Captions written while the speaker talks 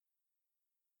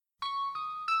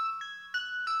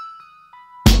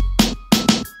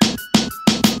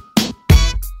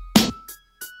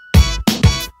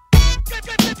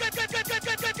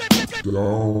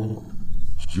Don't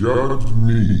judge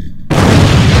me.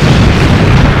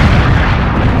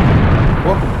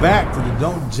 Welcome back to the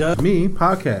Don't Judge Me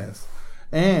podcast.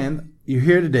 And you're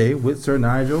here today with Sir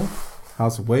Nigel,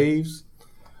 House of Waves,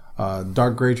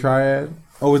 Dark Gray Triad.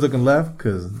 Always looking left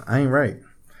because I ain't right.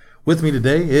 With me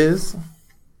today is...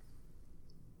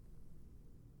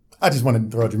 I just wanted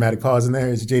to throw a dramatic pause in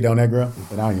there. It's J Del Negro,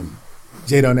 but I am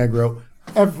J Del Negro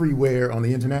everywhere on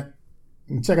the internet.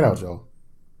 And check it out, y'all.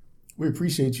 We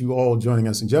appreciate you all joining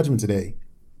us in judgment today.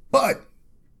 But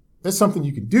there's something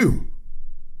you can do.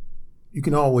 You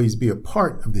can always be a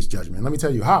part of this judgment. Let me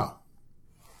tell you how.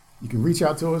 You can reach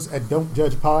out to us at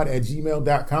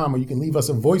don'tjudgepod@gmail.com, or you can leave us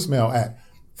a voicemail at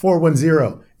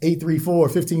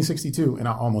 410-834-1562. And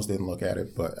I almost didn't look at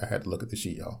it, but I had to look at the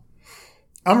sheet, y'all.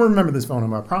 I'm going to remember this phone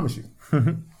number, I promise you.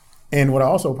 And what I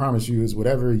also promise you is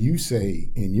whatever you say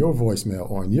in your voicemail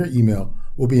or in your email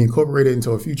will be incorporated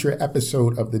into a future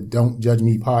episode of the Don't Judge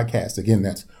Me podcast. Again,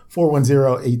 that's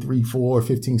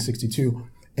 410-834-1562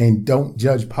 and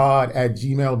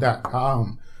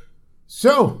don'tjudgepod@gmail.com.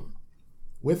 So,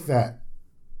 with that,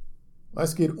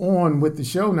 let's get on with the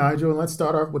show, Nigel, and let's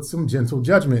start off with some gentle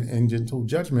judgment. And gentle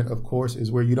judgment, of course, is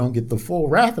where you don't get the full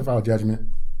wrath of our judgment,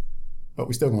 but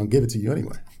we're still going to give it to you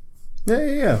anyway.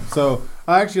 Yeah. So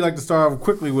I actually like to start off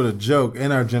quickly with a joke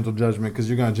in our gentle judgment because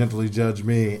you're going to gently judge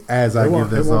me as I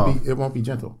give this off. It won't be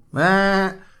gentle.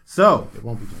 So, It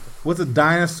won't be gentle. what's a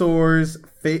dinosaur's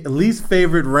least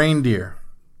favorite reindeer?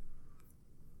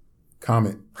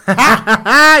 Comet.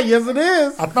 Yes, it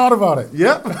is. I thought about it.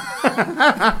 Yep.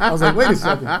 I was like, wait a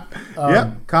second.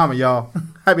 Yep. Comet, y'all.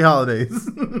 Happy holidays.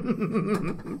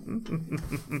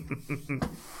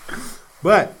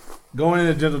 But going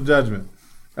into gentle judgment,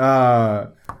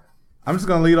 I'm just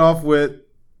going to lead off with,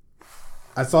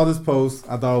 I saw this post.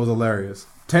 I thought it was hilarious.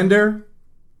 Tinder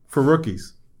for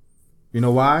rookies. You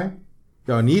know why?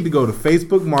 Y'all need to go to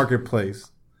Facebook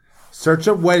Marketplace, search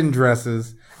up wedding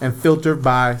dresses, and filter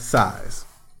by size.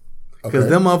 Because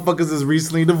them motherfuckers is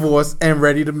recently divorced and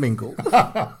ready to mingle.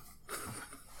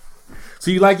 So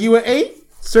you like you an 8?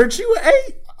 Search you an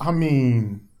 8. I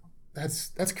mean, that's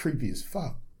creepy as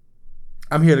fuck.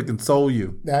 I'm here to console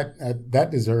you. That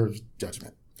deserves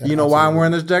judgment. You know why I'm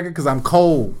wearing this jacket? Because I'm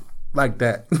cold like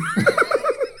that.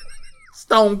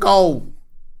 Stone cold.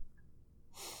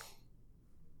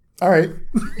 All right,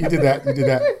 you did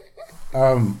that.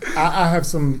 I have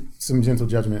some gentle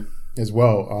judgment as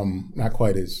well. Not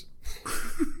quite as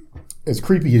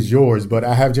creepy as yours, but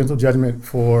I have gentle judgment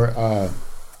for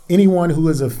anyone who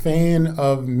is a fan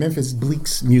of Memphis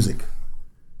Bleek's music.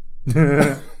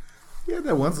 Yeah,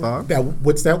 that one song.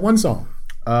 What's that one song?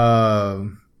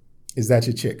 Is That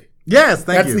Your Chick? Yes,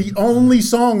 thank you. That's the only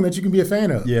song that you can be a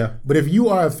fan of. Yeah. But if you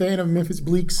are a fan of Memphis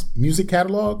Bleek's music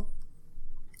catalog,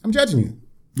 I'm judging you.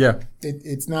 Yeah.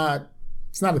 It's not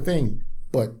a thing,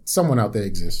 but someone out there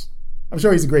exists. I'm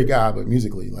sure he's a great guy, but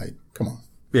musically, like, come on.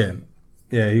 Yeah.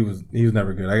 Yeah, he was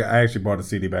never good. I actually bought a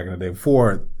CD back in the day.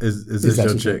 4 is This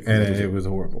Your Chick, and it was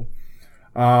horrible.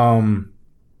 My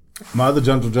other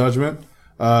gentle judgment,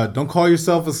 don't call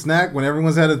yourself a snack when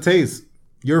everyone's had a taste.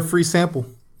 You're a free sample.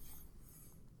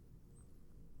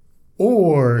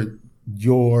 Or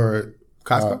your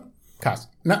Costco? Costco.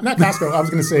 Not Costco. I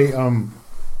was going to say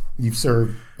you've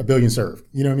served a billion served.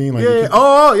 You know what I mean? Like Yep.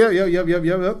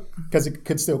 Because it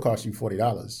could still cost you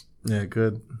 $40. Yeah, it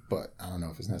could. But I don't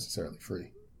know if it's necessarily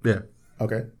free. Yeah.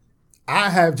 Okay. I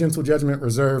have gentle judgment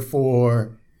reserved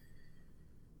for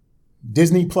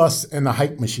Disney Plus and the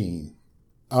Hype Machine.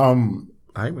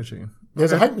 Hype Machine.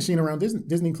 There's a Hype Machine around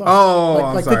Disney Plus. Oh,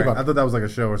 I'm sorry. Think about I thought that was like a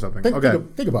show or something. Think Okay.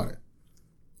 about it.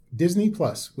 Disney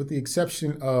Plus, with the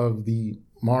exception of the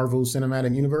Marvel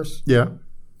Cinematic Universe, Yeah.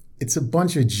 it's a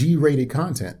bunch of G-rated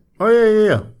content. Oh,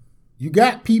 yeah. You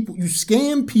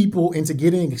scam people into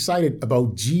getting excited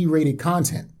about G-rated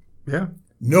content. Yeah.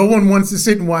 No one wants to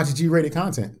sit and watch G-rated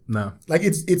content. No. Like,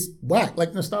 it's whack.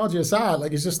 Like, nostalgia aside,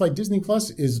 like, it's just like Disney Plus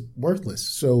is worthless.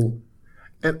 So,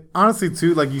 And honestly,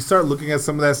 too, like, you start looking at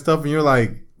some of that stuff and you're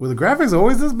like, were the graphics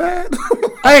always this bad?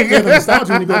 yeah, the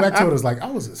nostalgia, when you go back to it, it's like, I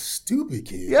was a stupid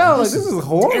kid. Yeah, like, this is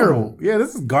horrible. Terrible. Yeah,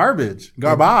 this is garbage.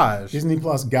 Garbage. Disney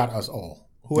Plus got us all.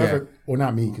 Whoever, well,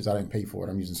 not me, because I didn't pay for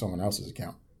it. I'm using someone else's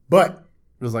account. But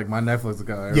It was like my Netflix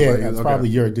account. yeah, it's probably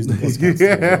your Disney Plus account.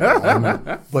 Yeah. I don't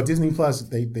know. But Disney Plus,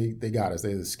 they got us.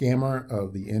 They're the scammer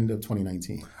of the end of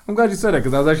 2019. I'm glad you said that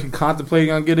because I was actually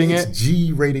contemplating on getting It's it.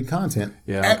 G-rated content.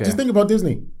 Yeah, okay. Just think about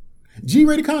Disney.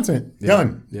 G-rated content.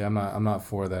 Done. Yeah, I'm not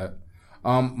for that.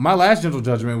 My last gentle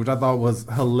judgment, which I thought was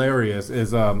hilarious,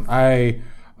 is I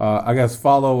guess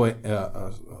follow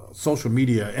a social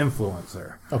media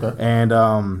influencer. Okay. And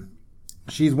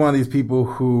she's one of these people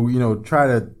who, try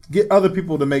to get other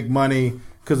people to make money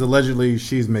because allegedly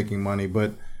she's making money,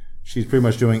 but she's pretty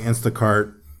much doing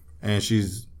Instacart and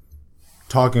she's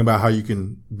talking about how you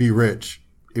can be rich,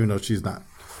 even though she's not.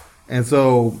 And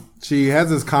so she has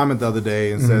this comment the other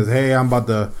day and says, "Hey, I'm about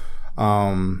to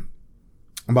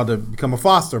become a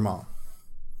foster mom."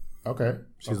 Okay.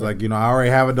 She's like, I already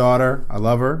have a daughter. I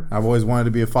love her. I've always wanted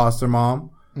to be a foster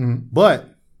mom,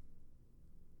 but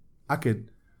I could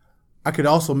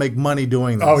also make money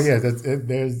doing this. Oh yeah,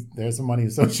 there's some money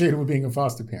associated with being a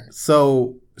foster parent.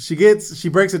 So she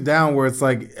breaks it down where it's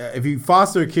like if you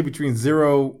foster a kid between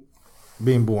 0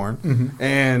 being born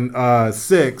and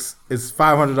 6, it's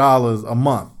 $500 a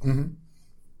month.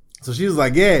 So she was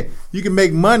like, yeah, you can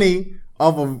make money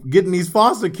off of getting these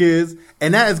foster kids,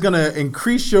 and that is going to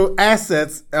increase your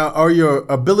assets or your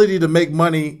ability to make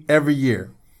money every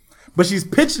year. But she's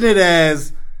pitching it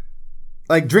as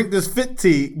like drink this fit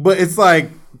tea, but it's like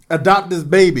adopt this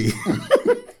baby.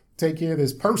 Take care of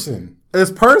this person. This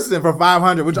person for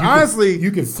 $500, which honestly you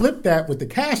can flip that with the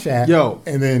Cash App. Yo,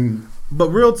 and then. But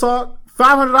real talk,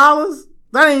 $500,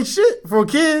 that ain't shit for a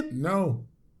kid. No.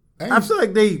 I feel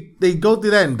like they go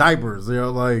through that in diapers.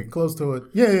 Like close to it.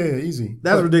 Yeah, easy.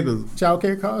 That's ridiculous.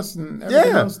 Childcare costs and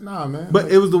everything else. Nah, man.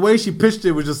 But it was the way she pitched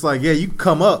it was just like, yeah, you can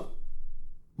come up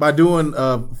by doing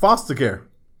foster care.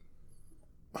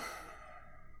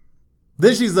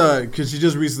 Then she's because she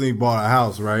just recently bought a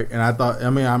house, right? And I thought,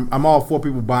 I'm all for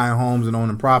people buying homes and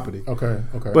owning property. Okay.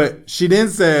 But she then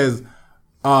says,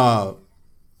 yeah,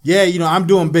 I'm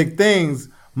doing big things.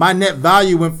 My net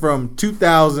value went from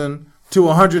 $2,000 to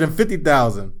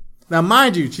 $150,000. Now,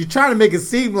 mind you, she's trying to make it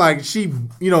seem like she,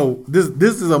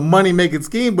 this is a money making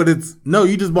scheme, but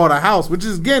you just bought a house, which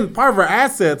is again part of her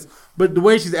assets. But the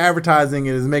way she's advertising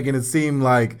it is making it seem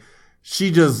like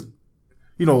she just,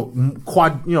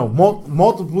 multiplied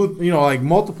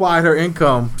her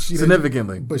income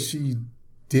significantly. But she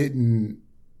didn't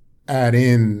add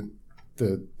in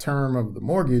the term of the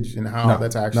mortgage and how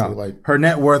that's actually like her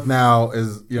net worth now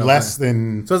is less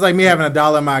than. So it's like me having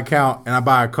 $1 in my account and I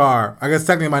buy a car. I guess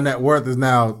technically my net worth is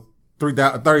now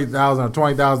 $30,000 or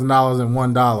 $20,000 in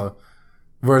 $1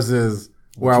 versus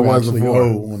where I was before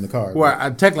on the car. Where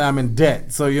technically I'm in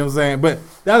debt. So you know what I'm saying. But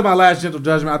that was my last gentle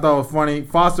judgment. I thought it was funny.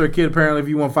 Foster a kid apparently if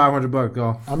you want $500,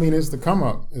 go. It's the come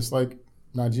up. It's like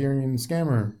Nigerian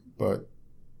scammer, but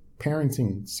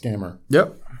parenting scammer.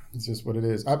 Yep. It's just what it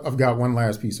is. I've got one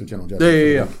last piece of general judgment.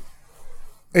 Yeah.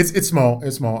 It's small.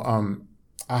 It's small.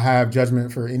 I have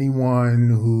judgment for anyone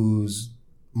whose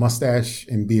mustache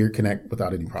and beard connect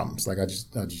without any problems. Like I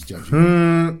just judge you.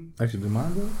 Actually, do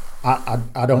mine do?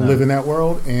 I don't live in that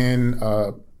world, and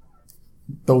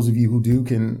those of you who do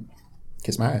can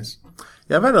kiss my ass.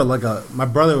 Yeah, I've had my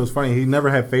brother was funny. He never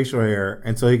had facial hair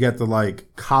until he got to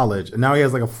college, and now he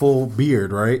has a full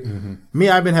beard, right? Me,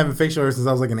 I've been having facial hair since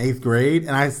I was in 8th grade,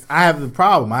 and I have the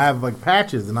problem. I have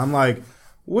patches, and I'm like,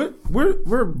 what?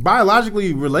 We're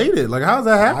biologically related. Like, how does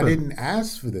that happen? I didn't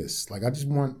ask for this. I just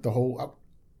want the whole.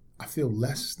 I feel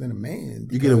less than a man.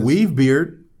 You get a weave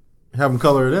beard. Have them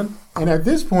color it in. And at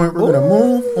this point, we're going to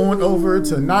move on over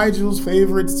to Nigel's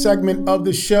favorite segment of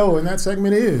the show, and that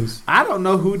segment is... I don't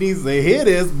know who needs to hear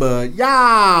this, but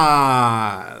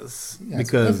yas.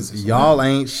 Because y'all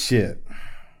ain't shit.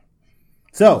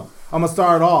 So, I'm going to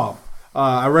start off.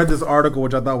 I read this article,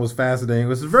 which I thought was fascinating.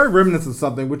 This is very reminiscent of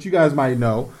something, which you guys might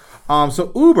know.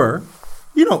 So, Uber,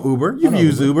 you know Uber. You've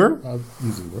used Uber. I've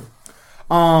used Uber.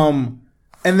 And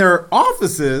their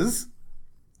offices...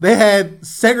 They had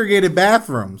segregated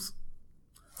bathrooms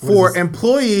for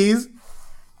employees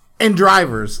and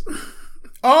drivers.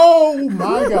 Oh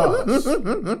my gosh.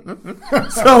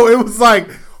 So it was like,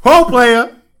 "Ho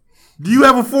player, do you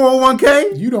have a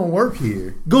 401k? You don't work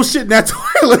here. Go shit in that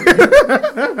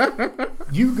toilet."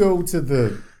 You go to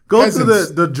the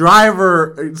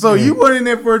driver. So you went in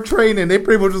there for a training. They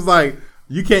pretty much was like,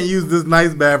 you can't use this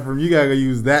nice bathroom. You gotta go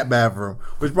use that bathroom,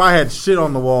 which probably had shit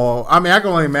on the wall. I can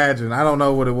only imagine. I don't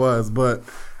know what it was, but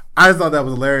I just thought that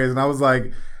was hilarious. And I was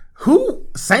like, who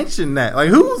sanctioned that?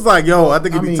 Who was like, yo, I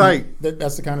think it'd be tight.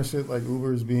 That's the kind of shit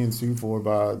Uber is being sued for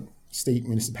by state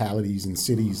municipalities and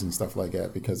cities and stuff like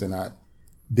that because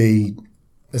they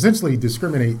essentially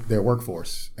discriminate their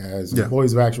workforce as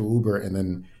employees of actual Uber and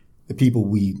then the people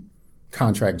we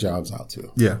contract jobs out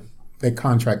to. Yeah. They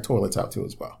contract toilets out to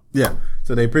as well. Yeah.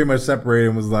 So they pretty much separated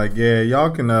and was like, yeah,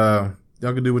 y'all can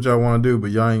do what y'all want to do,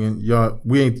 but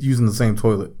we ain't using the same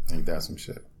toilet. Ain't that some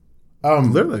shit?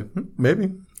 Literally,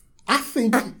 maybe. I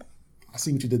think I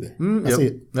see what you did there. I see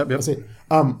it. Yep. I see it.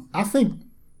 I think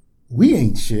we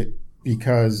ain't shit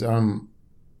because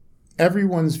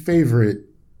everyone's favorite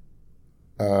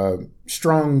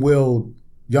strong-willed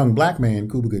young black man,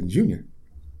 Cuba Gooding Jr.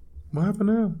 What happened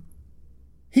to him?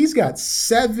 He's got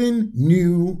 7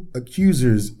 new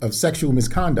accusers of sexual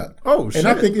misconduct. Oh, shit. And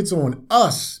I think it's on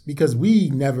us because we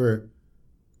never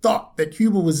thought that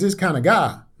Cuba was this kind of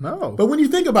guy. No. But when you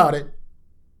think about it,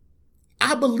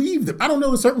 I believe them. I don't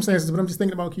know the circumstances, but I'm just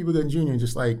thinking about Cuba Gooding Jr. and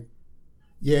just like,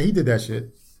 yeah, he did that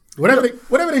shit. Whatever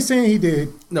they saying he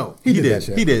did. No, he did that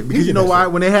shit. He did. Because He you did know that why?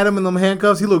 shit. When they had him in them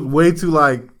handcuffs, he looked way too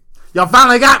like, y'all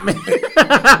finally got me.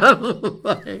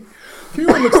 Like,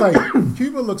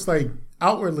 Cuba looks like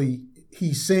outwardly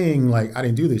he's saying like, I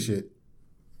didn't do this shit.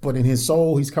 But in his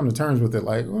soul, he's come to terms with it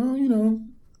like, well, you know,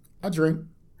 I drink,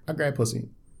 I grab pussy.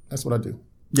 That's what I do.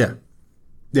 yeah.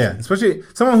 Yeah, especially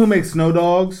someone who makes Snow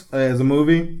Dogs as a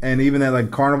movie, and even that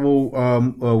like Carnival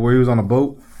where he was on a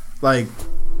boat. Like,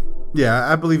 yeah,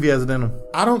 I believe he has it in him.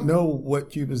 I don't know what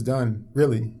Cuba's done,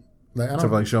 really. Like, I So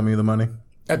don't. like, show me the money.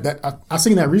 I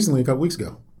seen that recently a couple weeks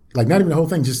ago. Like, not even the whole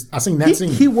thing. Just I seen that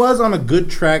scene. He was on a good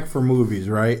track for movies,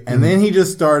 right? And then he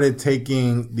just started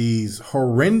taking these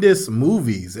horrendous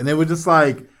movies, and it was just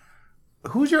like,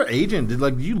 who's your agent? Did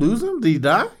you lose him? Did he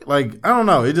die? Like, I don't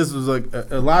know. It just was like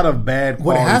a lot of bad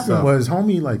What quality happened stuff. was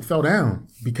homie like fell down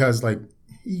because like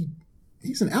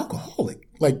he's an alcoholic.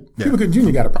 Like Cuba Gooding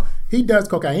Jr. got a problem. He does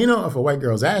cocaine off of white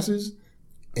girls' asses,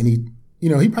 and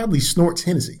he probably snorts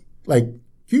Hennessy. Like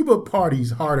Cuba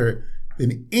parties harder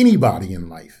than anybody in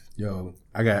life. Yo,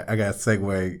 I got a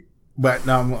segue, but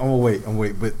no, I'm gonna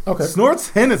wait. But Okay. snorts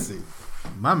Hennessy,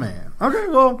 my man. Okay,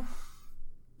 well,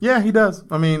 yeah, he does.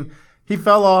 I mean, he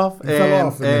fell off,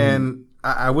 and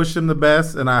I wish him the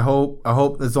best, and I hope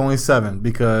it's only 7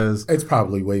 because It's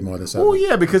probably way more than 7. oh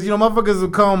yeah, because motherfuckers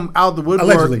will come out the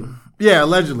woodwork. Allegedly. Yeah,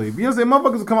 allegedly. You know what I'm saying?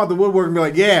 Motherfuckers will come out the woodwork and be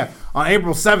like, yeah, on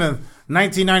April 7th,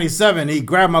 1997, he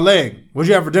grabbed my leg. What'd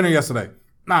you have for dinner yesterday?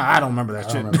 Nah, I don't remember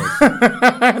that shit.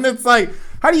 And it's like,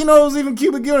 how do you know it was even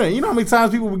Cuba Gooding? You know how many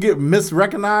times people would get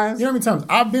misrecognized? You know how many times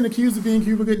I've been accused of being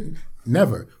Cuba Gooding?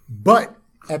 Never. But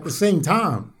at the same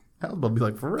time, I was about to be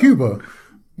like, for real? Cuba,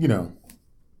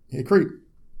 he a creep.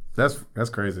 That's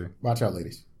crazy. Watch out,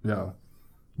 ladies. Yo.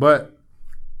 But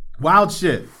wild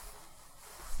shit.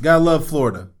 Gotta love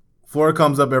Florida. Florida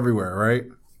comes up everywhere, right?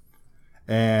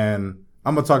 And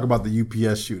I'm gonna talk about the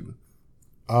UPS shooting.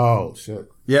 Oh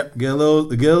shit. Yep, get a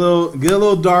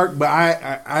little dark, but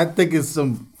I think it's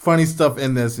some funny stuff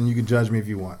in this, and you can judge me if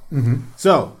you want. Mm-hmm.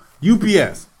 So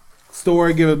UPS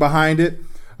story given behind it.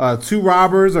 2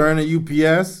 robbers are in a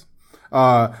UPS.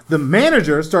 The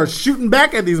manager starts shooting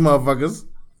back at these motherfuckers.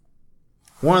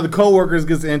 One of the coworkers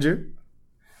gets injured.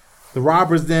 The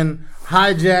robbers then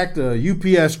hijacked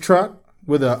a UPS truck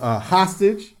with a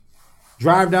hostage,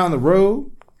 drive down the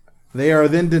road. They are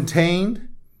then detained.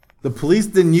 The police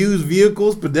then use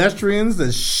vehicles, pedestrians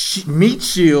as meat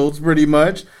shields, pretty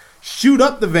much, shoot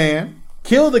up the van,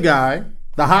 kill the guy,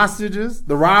 the hostages,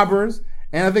 the robbers,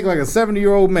 and I think like a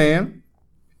 70-year-old man,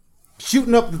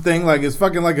 shooting up the thing like it's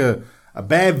fucking like a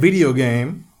bad video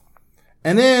game.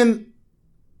 And then,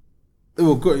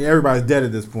 well, everybody's dead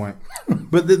at this point.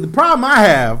 But the problem I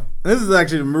have, and this is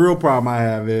actually the real problem I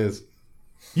have, is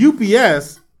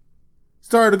UPS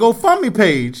started a GoFundMe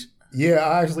page. Yeah,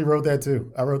 I actually wrote that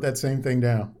too. I wrote that same thing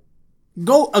down. A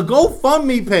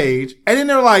GoFundMe page, and then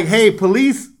they're like, hey,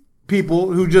 police people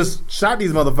who just shot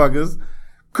these motherfuckers,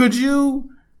 could you,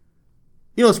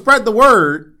 spread the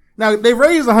word? Now, they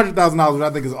raised $100,000, which I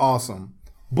think is awesome.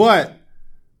 But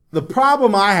the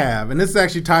problem I have, and this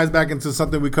actually ties back into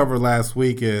something we covered last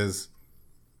week, is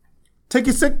take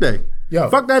your sick day. Yo.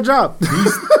 Fuck that job.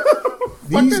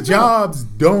 These jobs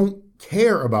don't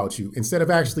care about you. Instead of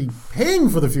actually paying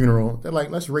for the funeral, they're like,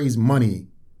 let's raise money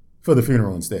for the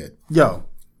funeral instead. Yo.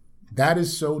 That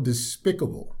is so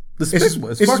despicable.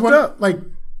 It's fucked up. Like,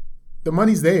 the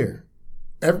money's there.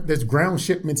 There's ground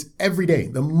shipments every day.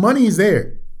 The money's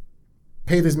there.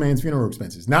 Pay this man's funeral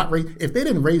expenses. If they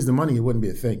didn't raise the money, it wouldn't be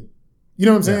a thing. You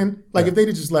know what I'm saying? Like, if they'd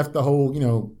have just left the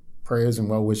whole, prayers and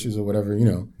well wishes or whatever,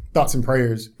 thoughts and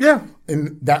prayers. Yeah.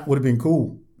 And that would have been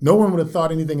cool. No one would have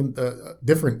thought anything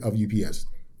different of UPS.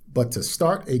 But to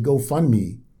start a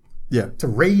GoFundMe to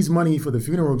raise money for the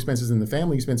funeral expenses and the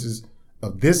family expenses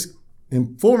of this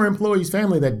former employee's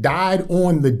family that died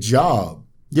on the job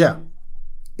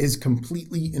is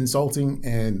completely insulting,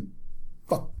 and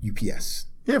fuck UPS.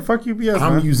 Yeah, fuck UPS,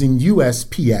 I'm man. using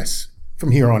USPS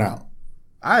from here on out.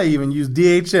 I even use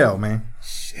DHL, man.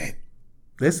 Shit.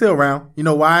 They're still around. You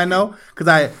know why I know?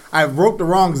 Because I wrote the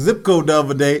wrong zip code the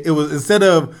other day. It was, instead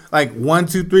of like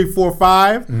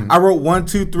 12345, I wrote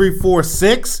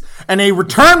 12346, and they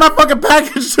returned my fucking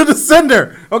package to the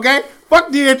sender. Okay? Fuck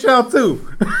DHL too.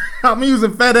 I'm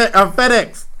using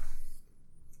FedEx.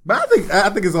 But I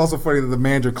think it's also funny that the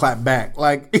manager clapped back.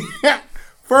 Like,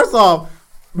 first off,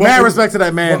 mad respect to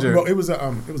that manager. Well, it was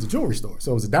a jewelry store,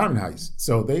 so it was a diamond heist.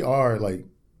 So they are like,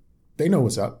 they know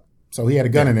what's up. So he had a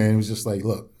gun in there and it was just like,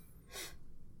 look,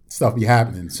 stuff be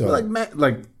happening. So like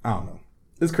I don't know.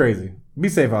 It's crazy. Be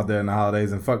safe out there in the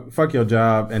holidays and fuck your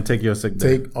job and take your sick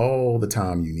day. Take all the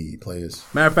time you need, players.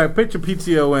 Matter of fact, put your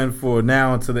PTO in for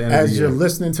now until the end of the year. As you're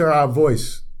listening to our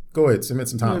voice, go ahead, submit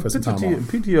some time for some time off.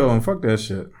 PTO and fuck that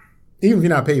shit. Even if you're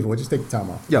not paid for it, just take the time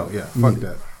off. Yeah, fuck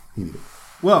that. You need it.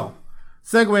 Well,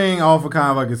 segueing off of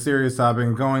kind of like a serious topic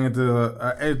and going into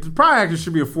it probably actually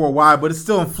should be a 4Y, but it's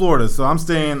still in Florida, so I'm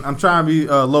trying to be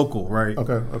local, right?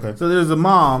 Okay. So there's a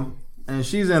mom, and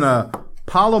she's in a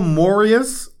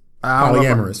polyamorous.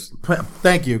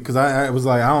 Thank you, because I was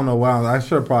like, I don't know why. I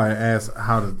should have probably asked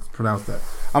how to pronounce that.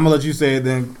 I'm gonna let you say it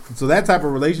then. So that type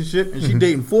of relationship, and she's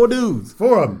dating 4 dudes.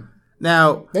 4 of them.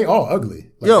 Now they all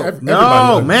ugly. Like,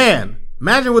 man.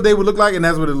 Imagine what they would look like, and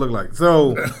that's what it looked like.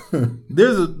 So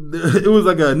it was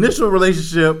like an initial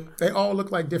relationship. They all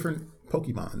look like different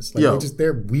Pokemons. Like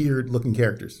they're weird looking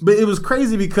characters. But it was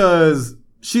crazy because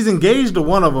she's engaged to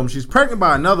one of them. She's pregnant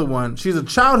by another one. She's a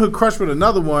childhood crush with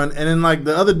another one, and then like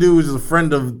the other dude is a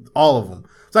friend of all of them.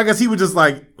 So I guess he was just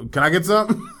like, "Can I get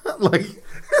something?"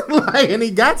 and he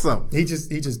got some. He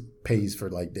just pays for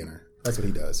like dinner. That's what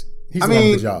he does. He's the one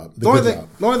with the job.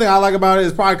 The only thing I like about it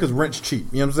is probably because rent's cheap.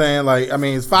 You know what I'm saying? Like, I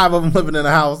mean, it's 5 of them living in a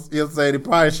house. You know what I'm saying? They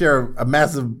probably share a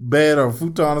massive bed or a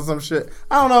futon or some shit.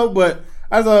 I don't know, but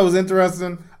I thought it was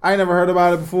interesting. I ain't never heard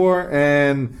about it before,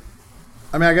 and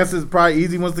I mean, I guess it's probably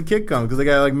easy once the kid comes because they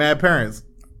got like mad parents.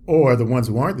 Or the ones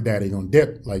who aren't the daddy gonna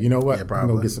dip. Like, you know what? Yeah,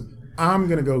 I'm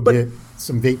gonna go get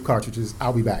some vape cartridges.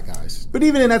 I'll be back, guys. But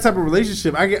even in that type of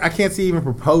relationship, I can't see even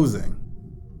proposing.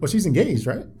 Well, she's engaged,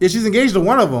 right? Yeah, she's engaged to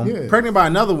one of them, pregnant by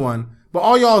another one, but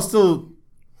all y'all are still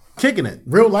kicking it.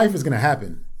 Real life is gonna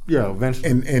happen. Yeah, eventually.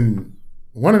 And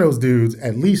one of those dudes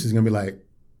at least is gonna be like,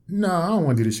 no, I don't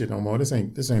want to do this shit no more. This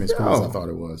ain't as cool as I thought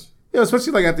it was. Yeah,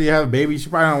 especially like after you have a baby, you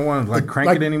probably don't want to like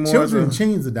crank it anymore. Children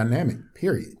change the dynamic.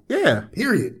 Period. Yeah.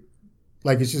 Period.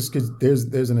 Like it's just because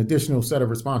there's an additional set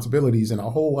of responsibilities and a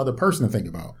whole other person to think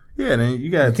about. Yeah, then you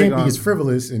got. You can't be as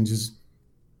frivolous and just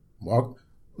walk.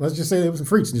 Let's just say there was some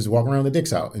freaks and just walk around with the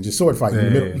dicks out and just sword fight in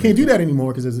the middle. You can't do that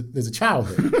anymore because there's a child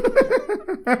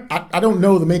there. I don't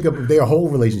know the makeup of their whole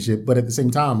relationship, but at the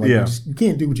same time, like you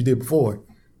can't do what you did before.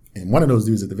 And one of those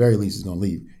dudes, at the very least, is going to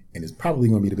leave, and it's probably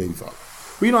going to be the baby father.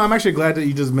 Well, you know, I'm actually glad that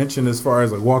you just mentioned as far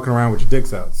as like walking around with your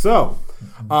dicks out. So,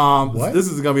 this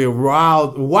is going to be a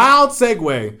wild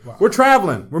segue. Wow. We're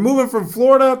traveling. We're moving from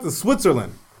Florida to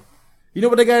Switzerland. You know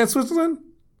what they got in Switzerland?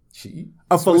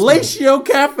 A fellatio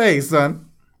cafe, son.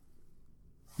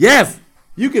 Yes,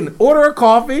 you can order a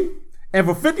coffee, and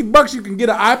for $50 you can get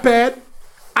an iPad.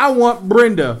 I want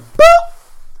Brenda. Boop!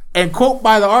 And quote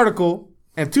by the article,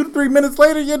 and 2 to 3 minutes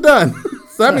later, you're done.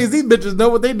 So that means these bitches know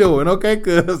what they're doing, okay?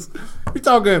 Because you're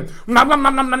talking, nom, nom,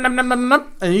 nom, nom, nom, nom, nom,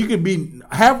 nom, and you could be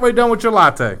halfway done with your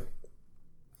latte.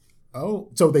 Oh,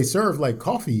 so they serve like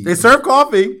coffee. They serve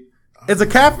coffee. It's a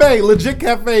cafe, legit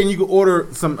cafe, and you can order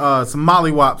some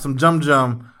mollywop, some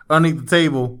jum underneath the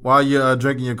table while you're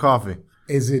drinking your coffee.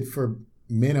 Is it for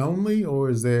men only, or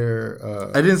is there?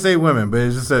 I didn't say women, but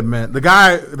it just said men. The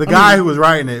guy who was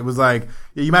writing it was like,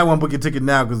 "Yeah, you might want to book your ticket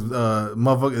now because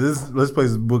motherfucker, this place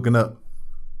is booking up."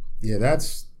 Yeah,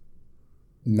 that's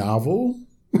novel.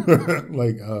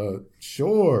 Like,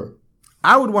 sure.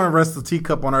 I would want to rest a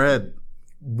teacup on her head.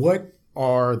 What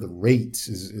are the rates?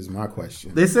 Is my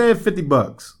question. They said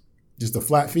 $50. Just a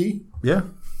flat fee? Yeah.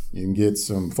 You can get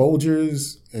some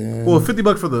Folgers and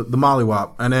 $50 for the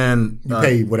mollywop, and then you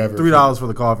pay whatever $3 for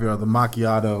the coffee or the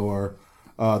macchiato or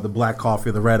the black coffee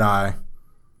or the red eye,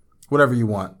 whatever you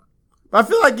want. But I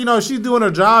feel like she's doing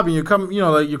her job, and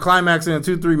like you're climaxing in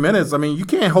 2-3 minutes. I mean, you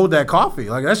can't hold that coffee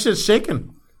like that shit's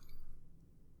shaking.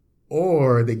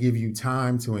 Or they give you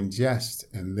time to ingest,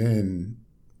 and then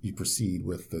you proceed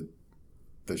with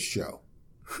the show.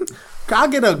 I'll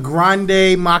get a grande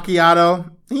macchiato.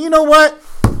 And you know what?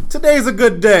 Today's a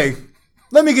good day.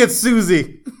 Let me get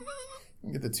Susie.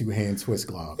 Get the 2-hand twist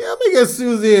glove. Yeah, let me get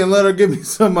Susie and let her give me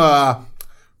some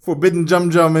forbidden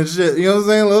jum and shit. You know what I'm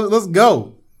saying? Let's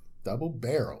go. Double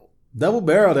barrel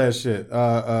that shit.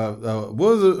 What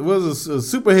was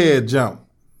a superhead jump?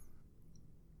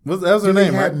 That was her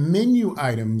name, right? Menu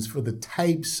items for the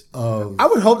types of. I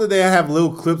would hope that they have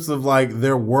little clips of like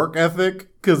their work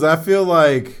ethic, because I feel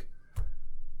like,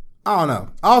 I don't know.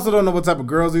 I also don't know what type of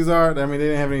girls these are. I mean, they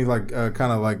didn't have any like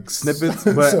kind of like snippets.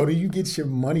 But so do you get your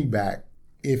money back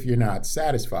if you're not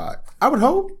satisfied? I would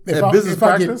hope. If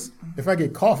I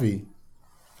get coffee,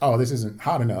 oh, this isn't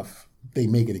hot enough. they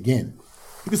make it again.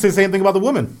 You can say the same thing about the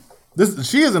woman.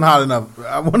 She isn't hot enough.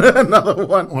 I want another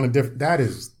one. On a different, that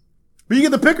is, But you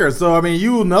get the picker, so I mean,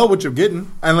 you will know what you're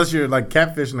getting, unless you're like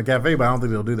catfishing a cafe. But I don't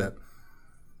think they'll do that.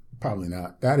 probably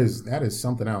not. That is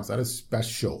something else. That is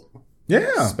special.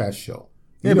 Yeah, Special.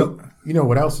 Yeah, You know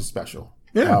what else is special?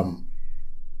 Yeah.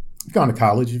 You've gone to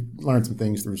college, you've learned some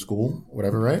things through school,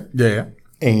 whatever, right? yeah,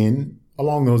 And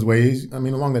along those ways, I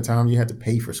mean, along that time, you had to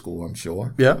pay for school, I'm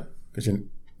sure. yeah. Because you're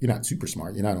not super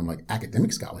smart. You're not on like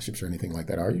academic scholarships or anything like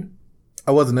that, are you?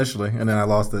 I was initially, and then I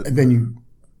lost it. And then you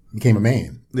became a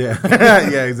man. Yeah,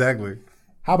 yeah, exactly.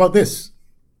 How about this?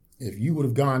 If you would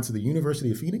have gone to the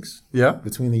University of Phoenix Yeah,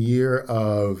 between the year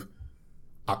of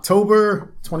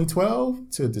October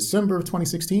 2012 to December of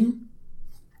 2016,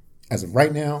 as of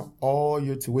right now, all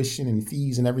your tuition and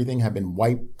fees and everything have been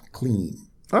wiped clean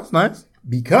that's nice.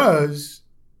 because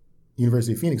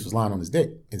University of Phoenix was lying on his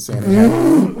dick and saying they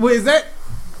had, Wait, is that?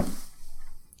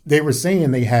 they were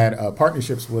saying they had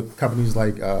partnerships with companies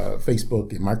like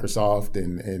Facebook and Microsoft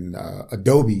and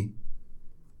Adobe,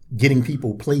 getting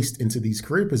people placed into these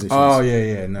career positions. Oh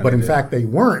yeah. No, But in yeah. fact, they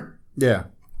weren't. yeah.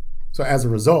 So as a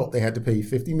result, they had to pay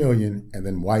 $50 million and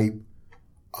then wipe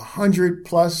 100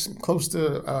 plus, close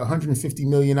to $150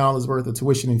 million worth of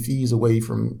tuition and fees away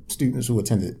from students who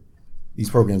attended these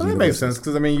programs. Well, that makes sense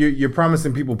because I mean, you're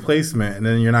promising people placement and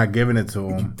then you're not giving it to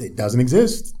them. It doesn't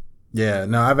exist. Yeah,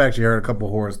 no, I've actually heard a couple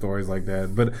horror stories like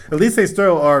that, but at least they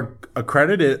still are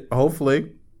accredited.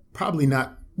 Hopefully, Probably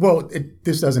not. Well,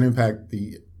 this doesn't impact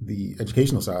the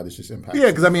educational side. This just impacts. yeah.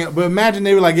 Because I mean, but imagine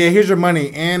they were like, "Yeah, here's your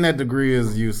money, and that degree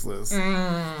is useless."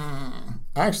 I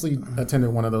actually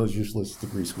attended one of those useless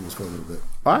degree schools for a little bit.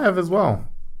 I have as well.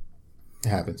 It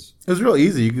happens. It's real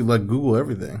easy. You could like Google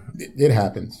everything. It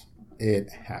happens. It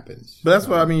happens. But that's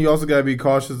why I mean, you also got to be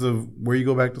cautious of where you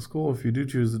go back to school if you do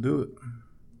choose to do it.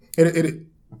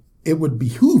 It would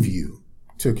behoove you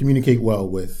to communicate well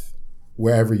with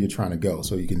wherever you're trying to go,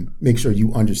 so you can make sure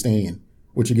you understand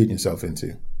what you're getting yourself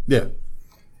into. Yeah,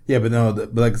 yeah, but no,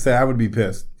 but like I said, I would be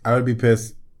pissed. I would be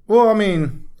pissed. Well, I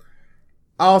mean,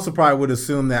 I also probably would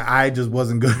assume that I just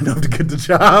wasn't good enough to get the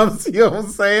jobs. You know what I'm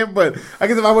saying? But I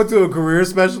guess if I went to a career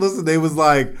specialist and they was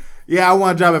like, "Yeah, I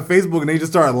want a job at Facebook," and they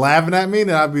just started laughing at me,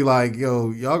 then I'd be like,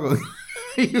 "Yo, y'all go,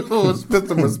 you gonna spend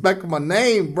some respect on my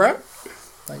name, bruh."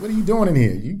 Like, what are you doing in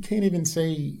here? You can't even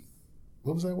say,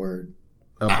 what was that word?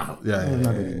 Yeah,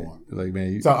 Not anymore. Like,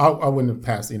 man, So I wouldn't have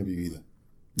passed the interview either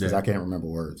because Yeah. I can't remember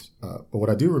words. But what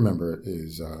I do remember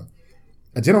is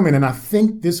a gentleman, and I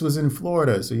think this was in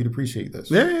Florida, so you'd appreciate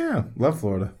this. yeah. Love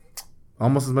Florida.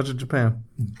 Almost as much as Japan.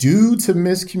 Due to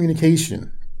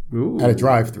miscommunication Ooh. at a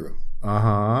drive-through,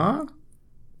 Uh-huh.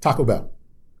 Taco Bell,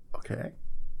 Okay.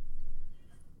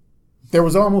 there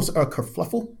was almost a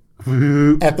kerfluffle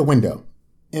at the window.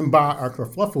 And by a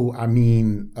kerfluffle, I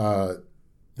mean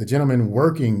the gentleman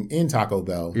working in Taco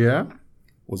Bell Yeah.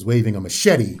 was waving a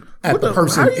machete at What the how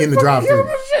person do you in the fucking drive-through. give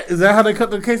a shit? Is that how they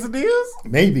cut the quesadillas?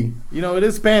 Maybe. You know, it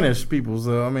is Spanish people,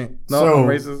 so I mean, no, So- I'm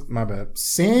racist. My bad.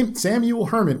 Samuel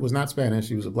Hermit was not Spanish.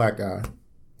 He was a black guy.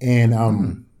 And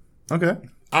Okay.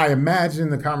 I imagine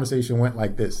the conversation went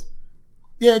like this.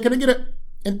 Yeah, can I get it?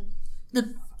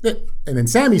 And then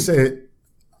Sammy said,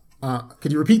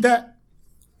 could you repeat that?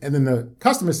 And then the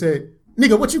customer said,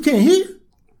 nigga, what you can't hear?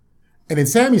 And then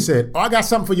Sammy said, oh, I got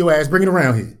something for your ass. Bring it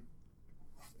around here.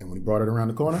 And when he brought it around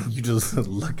the corner, You just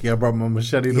lucky I brought my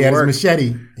machete he to had work. his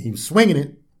machete. He was swinging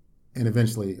it. And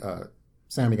eventually,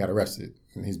 Sammy got arrested.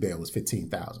 And his bail was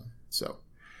 $15,000. So,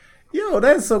 Yo,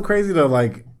 that's so crazy though.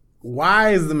 Like, why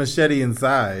is the machete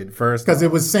inside first? because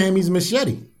it was Sammy's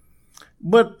machete.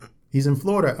 But He's in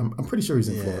Florida. I'm pretty sure he's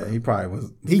in yeah, Florida. he probably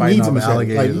was He fighting needs a off machete.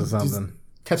 alligators Like, or he's something.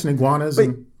 catching iguanas.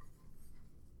 And,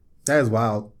 That is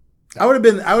wild. I would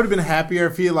have been happier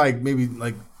if he had, like, maybe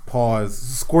like pause,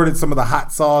 squirted some of the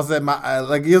hot sauce at my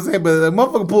like, you know what I'm saying. But the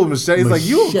motherfucker pulled a machete. It's like,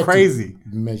 you are Machete. crazy.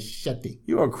 Machete.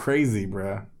 You are crazy,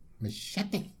 bruh.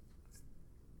 Machete.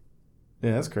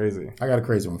 Yeah, that's crazy. I got a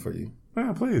crazy one for you.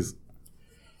 Yeah, please.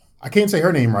 I can't say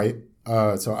her name right,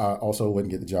 so I also wouldn't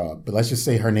get the job. But let's just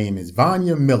say her name is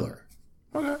Vanya Miller.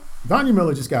 Okay. Vanya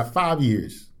Miller just got 5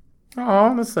 years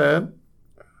Oh, that's sad.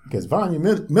 because Vanya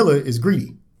Miller is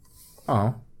greedy.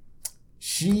 Oh.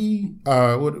 She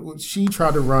she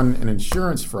tried to run an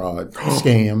insurance fraud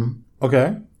scam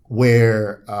Okay.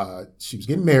 where she was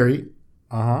getting married.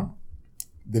 Uh-huh.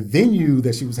 The venue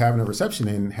that she was having a reception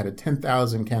in had a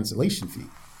 $10,000 cancellation fee.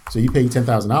 So you pay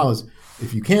 $10,000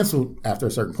 if you canceled after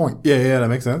a certain point. Yeah, that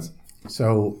makes sense.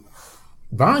 So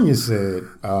Vanya said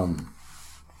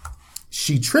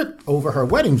she tripped over her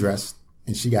wedding dress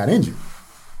and she got injured.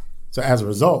 So as a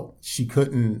result, she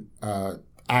couldn't,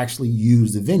 actually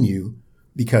use the venue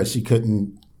because she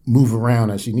couldn't move around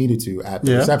as she needed to at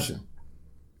the reception.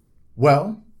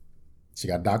 Well, she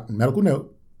got a medical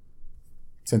note,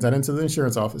 sent that into the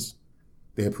insurance office.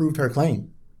 They approved her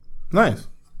claim. Nice.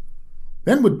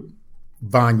 Then what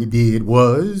Vanya did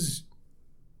was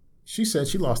she said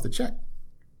she lost the check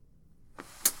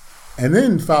and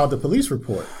then filed the police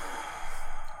report.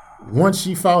 Once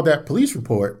she filed that police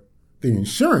report, the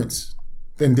insurance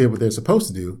then did what they're supposed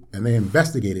to do, and they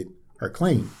investigated her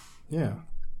claim. Yeah.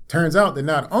 Turns out that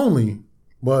not only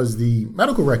was the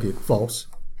medical record false,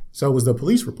 so was the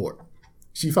police report.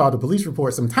 She filed the police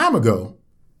report some time ago,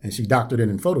 and she doctored it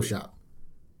in Photoshop,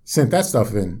 sent that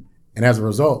stuff in, and as a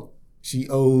result, she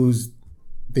owes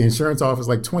the insurance office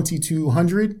like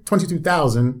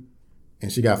 $22,000,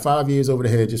 and she got 5 years over the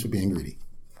head just for being greedy.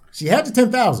 She had the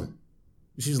 $10,000.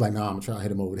 She was like, nah, I'm going to try to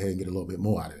hit him over the head and get a little bit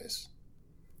more out of this.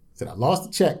 Said, I lost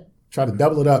the check, tried to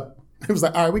double it up. It was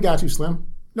like, all right, we got you, Slim.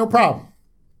 No problem.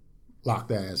 Locked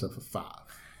that ass up for 5.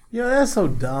 Yo, that's so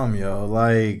dumb, yo.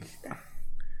 Like,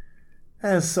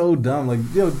 that's so dumb. Like,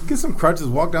 yo, get some crutches,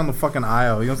 walk down the fucking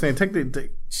aisle. You know what I'm saying?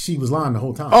 Take. She was lying the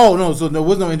whole time. Oh, no, so there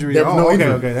was no injury. There was no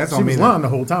injury. Okay, that's what I She mean. was lying the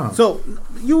whole time. So,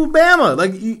 you Bama.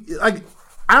 Like,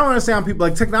 I don't understand how people,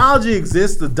 like, technology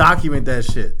exists to document that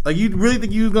shit. Like, you really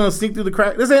think you was going to sneak through the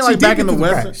crack? This ain't like back in the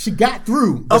West. She got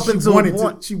through. Up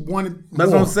until she wanted That's more.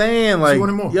 what I'm saying. Like, she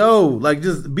wanted more. yo, like,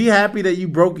 just be happy that you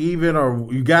broke even or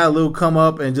you got a little come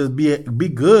up and just be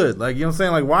good. Like, you know what I'm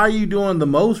saying? Like, why are you doing the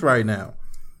most right now?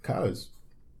 Because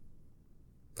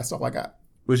that's all I got.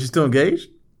 Was she still engaged?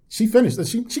 She finished.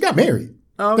 She got married.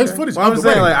 Oh, okay. There's footage. Well, I'm of just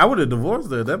the saying, wedding. like, I would have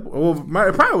divorced her.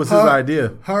 It probably was his idea.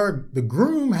 The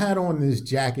groom had on this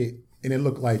jacket, and it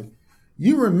looked like,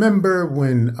 you remember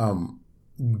when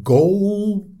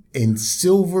gold and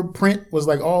silver print was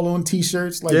like all on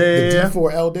T-shirts, like the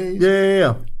D4L days?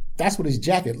 Yeah. That's what his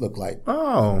jacket looked like.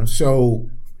 Oh. So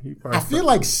I feel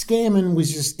like scamming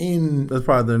was just in... That's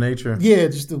part of their nature. Yeah,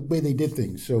 just the way they did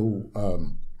things. So, I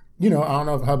don't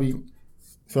know if hubby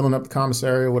filling up the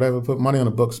commissary or whatever, put money on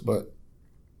the books, but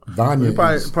Vanya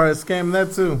probably scamming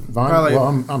that too. Vanya,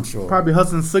 well, I'm sure. Probably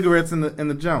hustling cigarettes in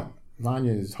the jump.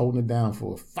 Vanya is holding it down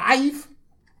for 5.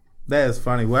 That is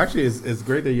funny. Well, actually, it's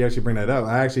great that you actually bring that up.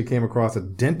 I actually came across a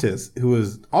dentist who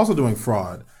was also doing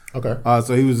fraud. Okay.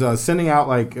 So he was sending out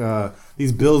like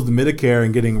these bills to Medicare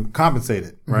and getting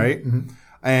compensated, right? Mm-hmm.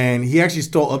 And he actually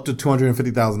stole up to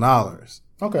 $250,000.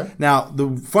 Okay. Now,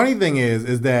 the funny thing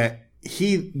is that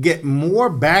he get more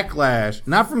backlash,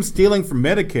 not from stealing from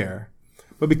Medicare,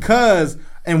 but because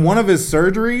in one of his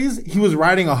surgeries, he was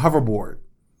riding a hoverboard.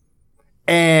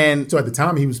 And so at the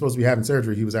time he was supposed to be having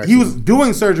surgery, he was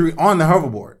doing surgery on the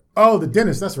hoverboard. Oh, the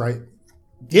dentist, that's right.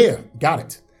 Yeah, got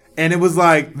it. And it was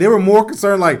like, they were more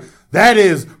concerned, like, that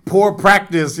is poor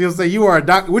practice. He'll say, you are a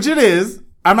doctor, which it is.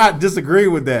 I'm not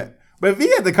disagreeing with that. But if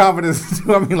he had the confidence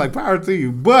to, I mean, like, power to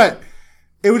you. But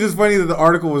it was just funny that the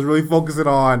article was really focusing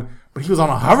on, but he was on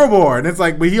a hoverboard. And it's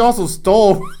like, but he also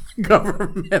stole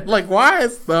government. Like, why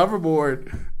is the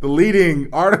hoverboard the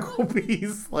leading article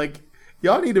piece? Like,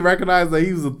 y'all need to recognize that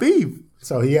he was a thief.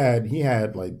 So he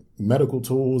had like medical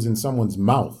tools in someone's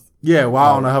mouth. Yeah,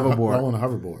 while on a hoverboard. While on a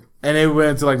hoverboard. And it went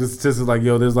into like the statistics like,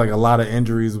 yo, there's like a lot of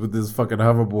injuries with this fucking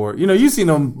hoverboard. You know, you seen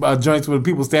them joints where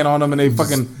people stand on them and they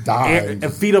fucking die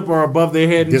and feet up or above their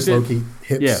head and dislocate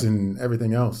shit. Hips and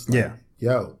everything else. Like, yeah.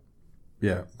 Yo.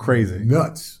 Yeah. Crazy.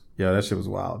 Nuts. Yeah, that shit was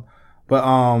wild. But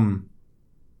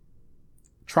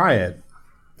Triad.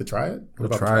 The Triad? What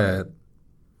about Triad?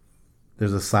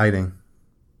 There's a sighting.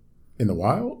 In the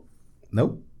wild?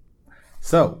 Nope.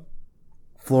 So,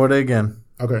 Florida again.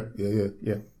 Okay.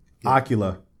 Yeah.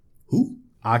 Ocula. Who?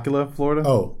 Ocula, Florida.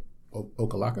 Oh.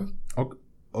 Okalaka?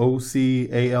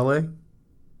 Ocala.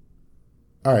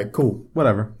 All right, cool.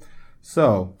 Whatever.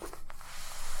 So,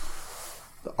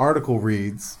 the article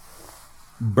reads,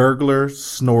 burglar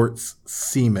snorts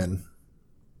semen.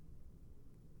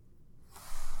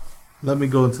 Let me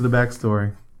go into the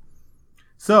backstory.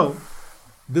 So,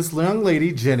 this young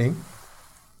lady, Jenny,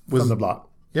 was from the block.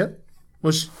 Yep.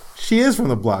 Well, she is from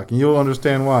the block, and you'll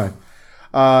understand why.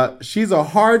 She's a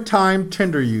hard-time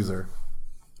Tinder user.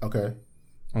 Okay.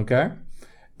 And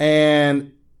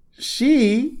and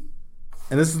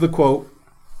this is the quote,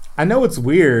 I know it's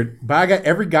weird, but I got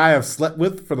every guy I've slept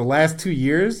with for the last 2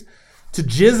 years to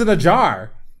jizz in a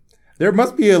jar. There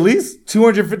must be at least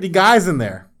 250 guys in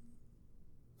there.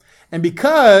 And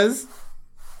because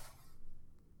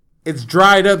it's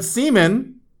dried up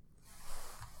semen,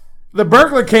 the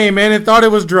burglar came in and thought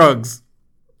it was drugs.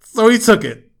 So he took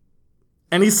it.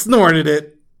 And he snorted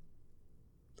it.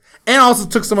 And also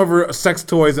took some of her sex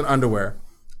toys and underwear.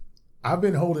 I've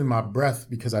been holding my breath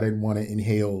because I didn't want to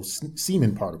inhale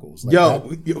semen particles. Like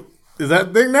Yo, is that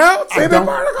a thing now? Semen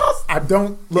particles? I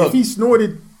don't. Look. If he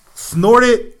snorted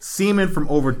semen from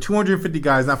over 250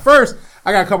 guys. Now, first,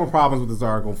 I got a couple problems with this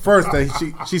article. First,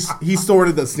 that he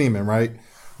sorted the semen, right?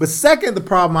 But second, the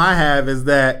problem I have is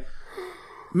that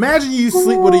imagine you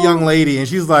sleep with a young lady and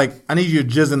she's like, I need you to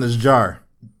jizz in this jar.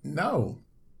 No.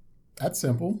 That's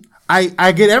simple.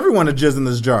 I get everyone to jizz in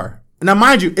this jar. Now,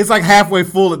 mind you, it's like halfway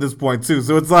full at this point, too.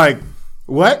 So it's like,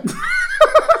 what?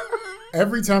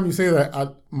 Every time you say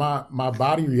that, my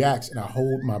body reacts and I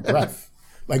hold my breath.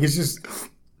 Like, it's just,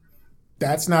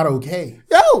 that's not okay.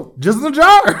 Yo, jizz in the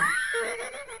jar.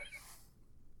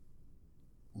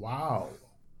 Wow.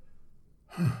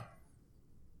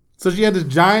 So she had this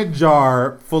giant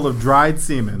jar full of dried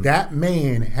semen. That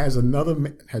man has another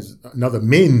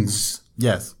men's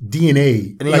Yes.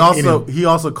 DNA. And he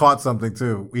also caught something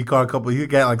too. He caught a couple. He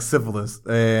got like syphilis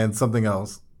and something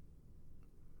else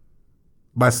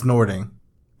by snorting,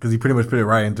 because he pretty much put it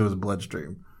right into his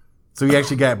bloodstream. So he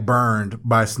actually got burned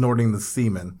by snorting the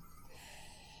semen.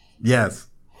 Yes.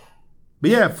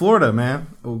 But yeah, Florida, man,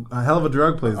 a hell of a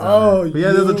drug place. But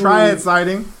yeah, there's a triad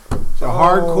sighting. A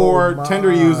hardcore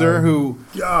Tinder user who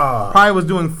probably was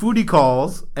doing foodie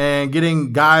calls and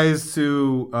getting guys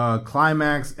to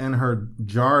climax in her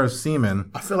jar of semen.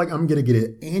 I feel like I'm going to get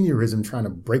an aneurysm trying to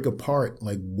break apart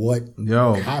like what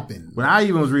happened. When I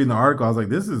even was reading the article, I was like,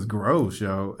 this is gross,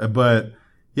 yo. But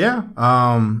yeah,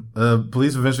 the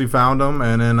police eventually found him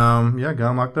and then, got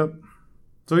him locked up.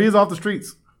 So he's off the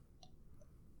streets.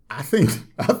 I think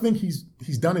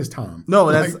he's done his time. No,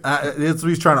 that's what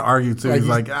he's trying to argue too. He's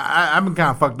like, I've been kind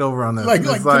of fucked over on this.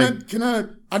 Can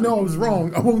I know I was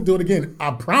wrong. I won't do it again.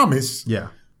 I promise. Yeah.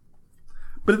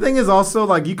 But the thing is also,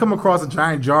 like, you come across a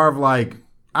giant jar of, like,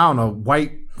 I don't know,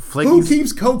 white flaky. Who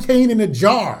keeps cocaine in a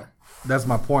jar? That's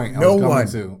my point. No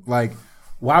one. Like,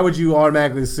 why would you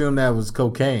automatically assume that was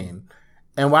cocaine?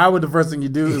 And why would the first thing you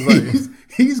do is like,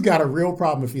 he's got a real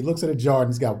problem if he looks at a jar and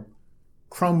it's got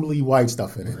crumbly white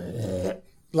stuff in it.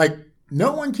 Like,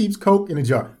 no one keeps coke in a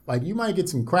jar. Like, you might get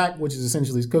some crack, which is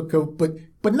essentially cooked coke,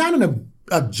 but not in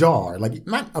a jar. Like,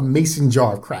 not a mason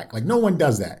jar of crack. Like, no one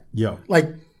does that. Yo. Like,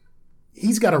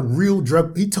 he's got a real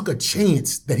drug. He took a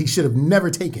chance that he should have never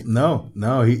taken. No,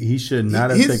 he should not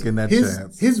have taken that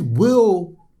chance. His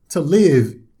will to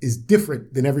live is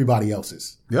different than everybody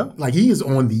else's. Yeah. Like, he is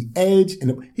on the edge,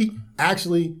 and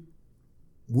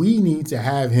we need to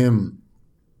have him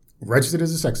registered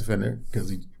as a sex offender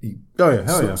because he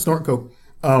snort coke.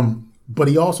 But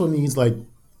he also needs like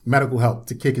medical help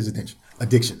to kick his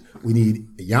addiction. We need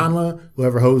Iyanla,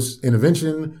 whoever hosts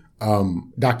Intervention,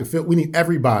 Dr. Phil. We need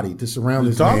everybody to surround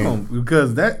this man.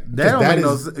 Because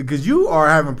because you are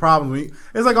having problems.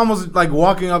 It's like almost like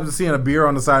walking up and seeing a beer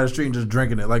on the side of the street and just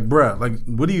drinking it. Like, bruh, like,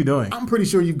 what are you doing? I'm pretty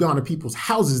sure you've gone to people's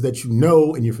houses that you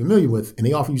know and you're familiar with, and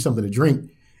they offer you something to drink.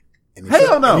 And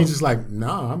hell no. And you're just like,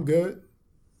 nah, I'm good.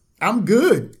 I'm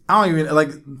good. I don't even,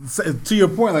 like, to your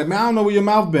point, like, man, I don't know where your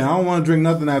mouth been. I don't want to drink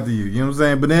nothing after you. You know what I'm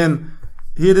saying? But then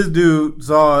here this dude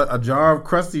saw a jar of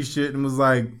crusty shit and was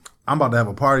like, I'm about to have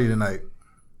a party tonight.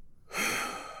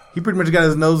 He pretty much got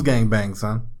his nose gang banged,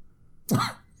 son.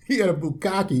 He had a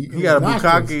bukkake. He got a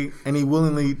bukkake and he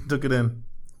willingly took it in.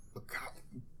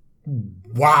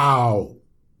 Wow.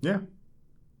 Yeah.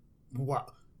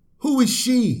 Wow. Who is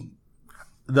she?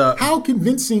 How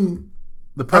convincing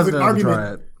the president of an of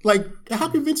argument? Like, how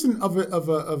convincing of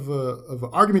an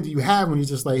argument do you have when you're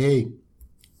just like, hey,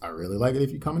 I really like it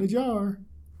if you come in a jar?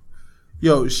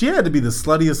 Yo, she had to be the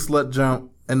sluttiest slut jump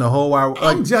in the whole wide world.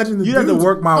 Like, I'm judging the dudes. You had to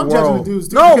work my world. Judging the dudes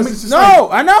too,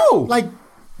 I know. Like,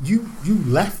 you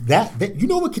left that. You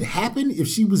know what could happen if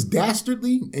she was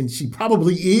dastardly, and she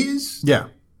probably is? Yeah.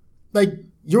 Like,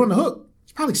 you're on the hook.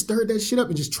 She probably stirred that shit up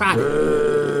and just tried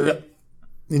it.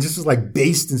 And just was like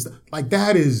based and stuff. Like,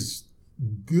 that is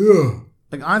good.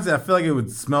 Like, honestly, I feel like it would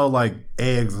smell like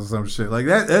eggs or some shit. Like,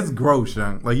 that's gross,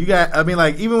 young. Like,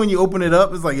 even when you open it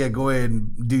up, it's like, yeah, go ahead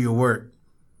and do your work.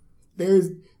 There's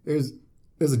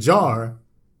a jar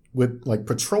with like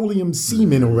petroleum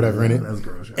semen or whatever in it. That's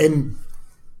gross, young. And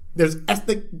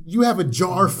you have a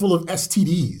jar full of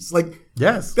STDs. Like,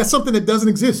 yes, that's something that doesn't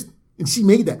exist. And she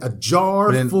made that, a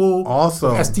jar full of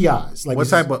STIs. Like, what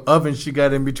type of oven she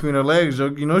got in between her legs?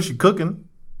 You know she cooking.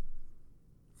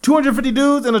 250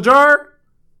 dudes in a jar?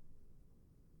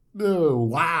 Oh,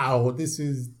 wow. This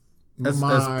is that's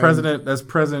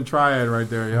President Triad right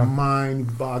there, yeah.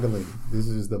 Mind-boggling. This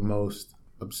is the most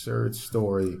absurd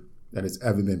story that has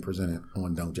ever been presented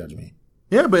on Don't Judge Me.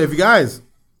 Yeah, but if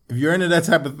you're into that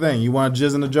type of thing, you want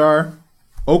jizz in a jar,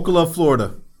 Ocala,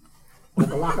 Florida.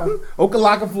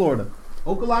 Ocala, Florida.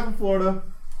 Ocalaca, Florida.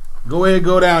 Go ahead,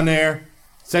 go down there.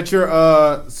 Set your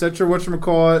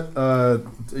whatchamacallit,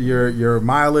 your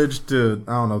mileage to,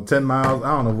 I don't know, 10 miles.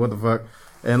 I don't know what the fuck.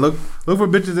 And look for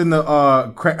bitches in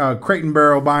the crate and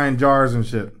barrel buying jars and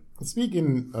shit.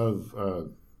 Speaking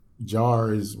of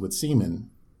jars with semen.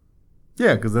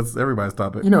 Yeah, because that's everybody's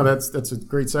topic. You know, that's a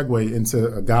great segue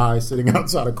into a guy sitting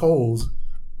outside of Kohl's,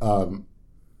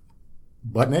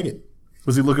 butt naked.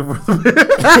 Was he looking for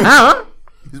the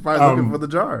He's probably looking for the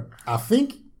jar. I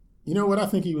think, you know what? I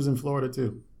think he was in Florida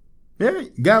too. Yeah,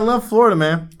 you gotta love Florida,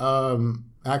 man.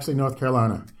 Actually, North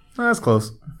Carolina. That's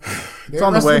close. They It's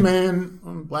on the arrested way. a man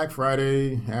on Black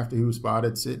Friday after he was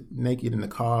spotted sitting naked in a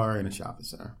car in a shopping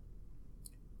center.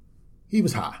 He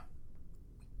was high.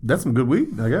 That's some good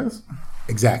weed, I guess.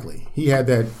 Exactly. He had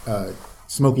that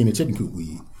Smokey and the Chicken Coop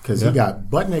weed because he got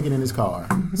butt naked in his car,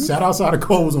 sat outside of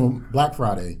Kohl's on Black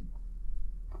Friday.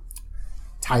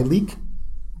 Tyleek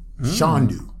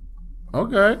Shandu.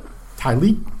 Okay.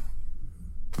 Tyleek,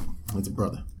 that's a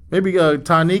brother. Maybe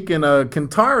Tanique and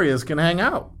Kentarius can hang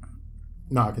out.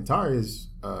 Nah, Kentarius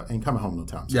ain't coming home no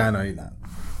time soon. Yeah, I know you're not.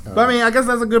 But I mean, I guess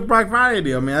that's a good Black Friday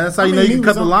deal. I mean, that's how you know he you can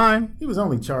was cut the line. He was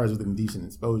only charged with indecent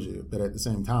exposure, but at the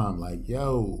same time, like,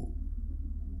 yo,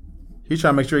 He's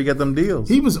trying to make sure he get them deals.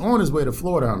 he was on his way to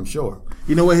Florida, I'm sure.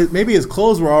 You know what? Maybe his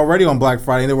clothes were already on Black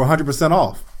Friday and they were 100%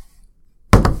 off.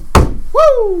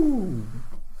 Woo!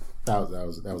 That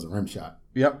was a rim shot.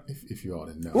 Yep. If you all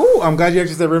didn't know. Ooh, I'm glad you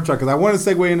actually said rim shot because I wanted to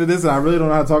segue into this and I really don't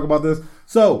know how to talk about this.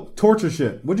 So, torture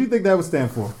ship. What do you think that would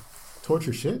stand for?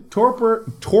 Torture shit?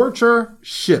 Torture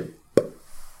ship.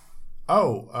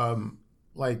 Oh,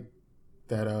 like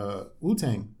that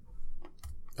Wu-Tang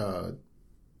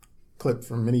clip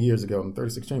from many years ago in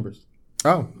 36 Chambers.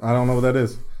 Oh, I don't know what that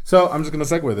is. So I'm just going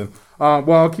to segue then.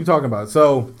 Well, I'll keep talking about it.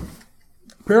 So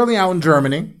apparently out in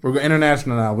Germany, we're going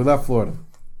international now. We left Florida.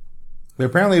 There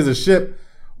apparently is a ship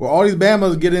where all these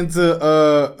Bambas get into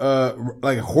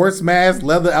like horse mask,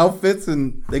 leather outfits,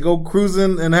 and they go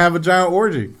cruising and have a giant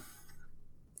orgy.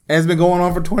 And it's been going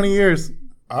on for 20 years.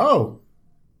 Oh.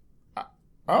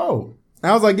 And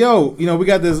I was like, yo, you know, we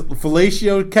got this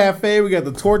fellatio cafe. We got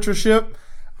the torture ship.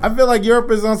 I feel like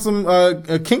Europe is on some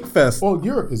kink fest. Well,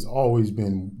 Europe has always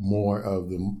been one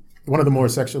of the more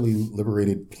sexually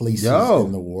liberated places Yo.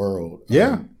 in the world.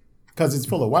 Yeah. Because it's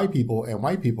full of white people, and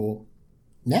white people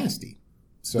nasty.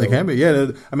 So They can be, yeah.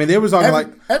 I mean, they were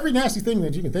talking every nasty thing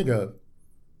that you can think of,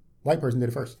 white person did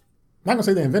it first. I'm not gonna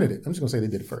say they invented it. I'm just gonna say they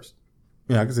did it first.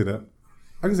 Yeah, I can see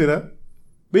that.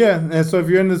 But yeah, and so if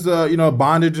you're in this,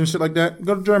 bondage and shit like that,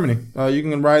 go to Germany. You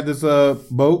can ride this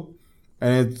boat,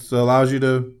 and it allows you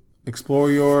to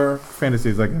explore your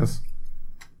fantasies, I guess,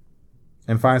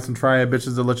 and find some triad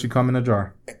bitches that let you come in a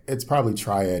jar. It's probably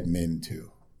triad men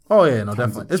too. Oh yeah, no,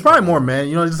 definitely. It's probably more men.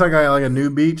 You know, just like a new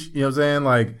beach. You know what I'm saying?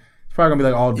 Like it's probably gonna be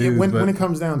like all dudes. Yeah, but when it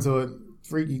comes down to it,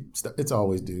 freaky stuff, it's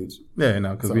always dudes. yeah,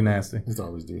 no, because we nasty. It's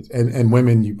always dudes. And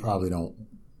women,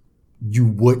 you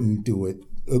wouldn't do it.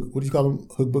 What do you call them?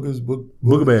 Hook boogers?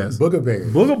 Booger bears. Booger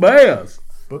bears. Booger bears.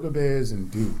 Booger bears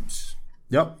and dudes.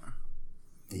 Yep.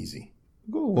 Easy.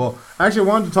 Cool. Well, actually, I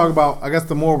wanted to talk about, I guess,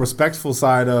 the more respectful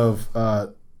side of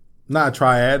not a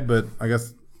triad, but I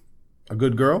guess a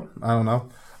good girl. I don't know.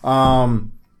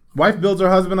 Wife builds her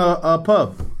husband a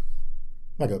pub.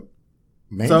 Like a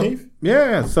man cave?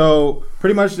 Yeah. So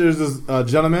pretty much, there's this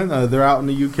gentleman. They're out in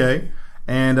the UK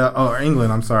and or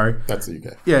England. I'm sorry. That's the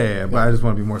UK. Yeah. But I just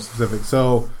want to be more specific.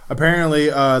 So apparently,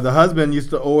 the husband used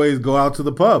to always go out to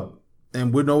the pub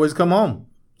and wouldn't always come home.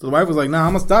 So the wife was like, "Nah,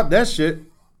 I'm gonna stop that shit."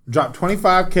 Drop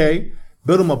 $25K,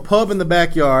 build him a pub in the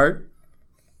backyard,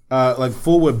 like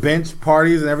full with bench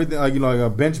parties and everything, like like a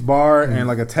bench bar and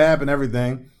like a tap and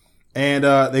everything. And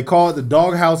they call it the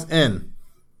Doghouse Inn,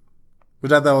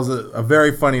 which I thought was a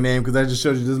very funny name because that just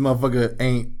shows you this motherfucker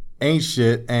ain't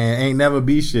shit and ain't never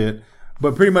be shit.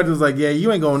 But pretty much it was like, yeah,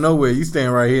 you ain't going nowhere. You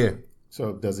staying right here.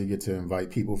 So does he get to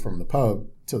invite people from the pub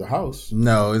to the house?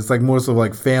 No, it's like more so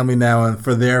like family now and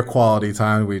for their quality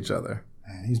time with each other.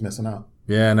 Man, he's missing out.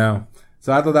 Yeah, I know.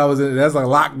 So I thought that's like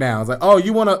lockdown. It's like, oh,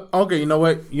 you want to? Okay, you know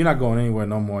what? You're not going anywhere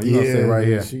no more. You're gonna stay right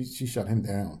here. She shut him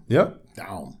down. Yep.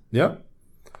 Down. Yep.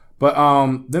 But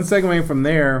then segueing from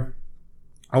there,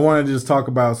 I wanted to just talk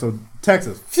about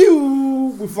Texas.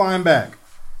 Phew, we're flying back.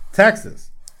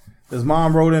 Texas. His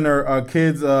mom wrote in her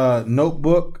kid's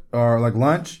notebook or like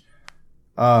lunch.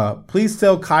 Please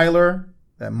tell Kyler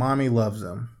that mommy loves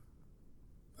him.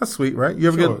 That's sweet, right? You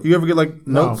ever get like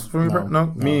notes from your parents?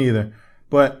 No, me either.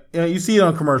 But you see it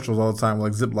on commercials all the time,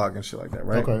 like Ziploc and shit like that,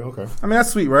 right? Okay. I mean, that's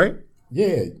sweet, right?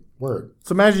 Yeah, word.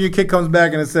 So imagine your kid comes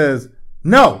back and it says,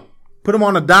 "No, put him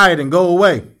on a diet and go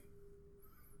away."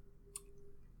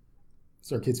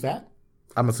 So her kid's fat?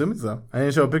 I'm assuming so. I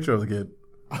didn't show a picture of the kid.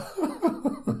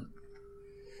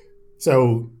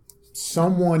 So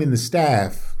someone in the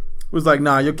staff. It was like,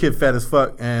 nah, your kid fat as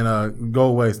fuck, and go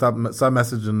away. Stop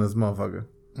messaging this motherfucker.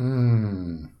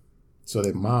 So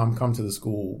that mom come to the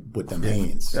school with them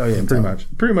hands. Oh yeah, pretty much.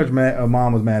 Pretty much,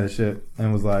 mom was mad as shit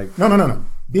and was like, No.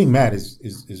 Being mad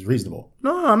is reasonable.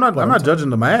 no, I'm not judging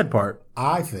the mad part.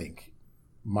 I think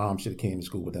mom should have came to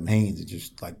school with them hands and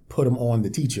just like put them on the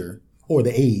teacher or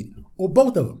the aide or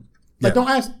both of them. Like don't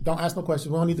ask no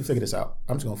questions. We don't need to figure this out.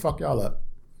 I'm just gonna fuck y'all up.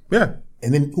 Yeah.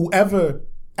 And then whoever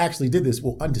actually did this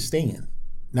will understand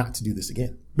not to do this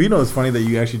again. But you know, it's funny that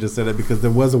you actually just said it because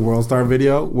there was a World Star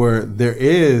video where there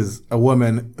is a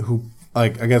woman who,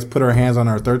 like, I guess put her hands on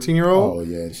her 13-year-old. Oh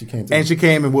yeah, she came. And she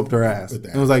came and whooped her ass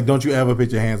and was like, "Don't you ever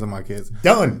put your hands on my kids."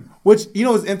 Done. Which, you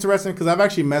know, is interesting because I've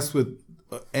actually messed with,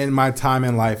 in my time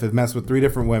in life, I've messed with 3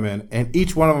 different women, and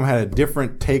each one of them had a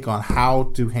different take on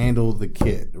how to handle the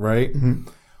kid. Right? Mm-hmm.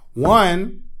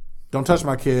 One, don't touch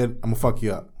my kid. I'm gonna fuck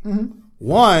you up. Mm-hmm.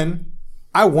 One,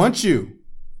 I want you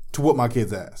to whoop my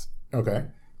kid's ass. Okay.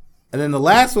 And then the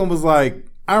last one was like,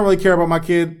 I don't really care about my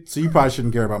kid, so you probably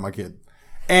shouldn't care about my kid.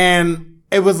 And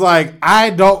it was like, I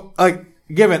don't, like,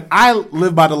 given I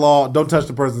live by the law, don't touch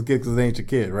the person's kid because they ain't your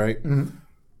kid, right? Mm-hmm.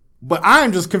 But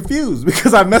I'm just confused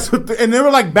because I messed with, and they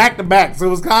were like back to back. So it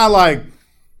was kind of like,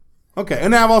 okay.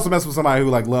 And then I've also messed with somebody who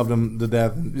like loved them to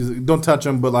death. Don't touch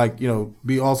them, but like, you know,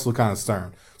 be also kind of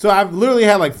stern. So I've literally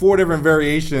had like 4 different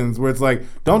variations where it's like,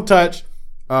 don't touch,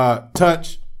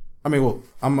 touch. I mean, well,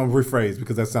 I'm going to rephrase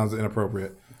because that sounds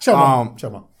inappropriate.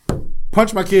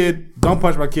 Punch my kid, don't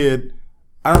punch my kid.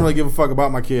 I don't really give a fuck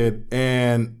about my kid,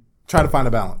 and try to find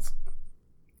a balance.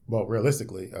 Well,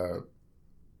 realistically,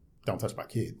 don't touch my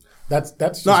kid. That's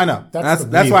just, no, I know. That's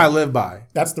what I live by.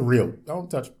 That's the real.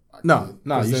 Don't touch my kid.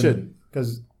 No, you shouldn't.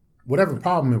 Because whatever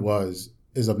problem it was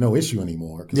is of no issue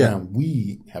anymore. Because now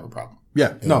we have a problem.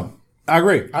 Yeah, and no, I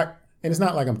agree. And it's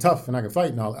not like I'm tough and I can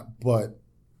fight and all that, but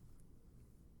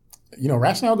you know,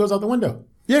 rationale goes out the window.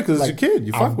 Yeah, because it's your kid.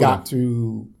 You fuck I've got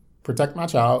to protect my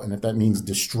child, and if that means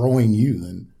destroying you,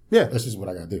 then that's just what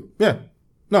I got to do. Yeah,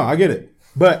 no, I get it,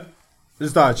 but I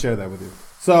just thought I'd share that with you.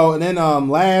 So, and then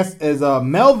last is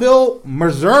Melville,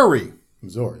 Missouri.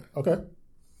 Okay.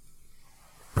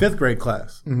 5th grade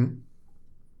class. Mm-hmm.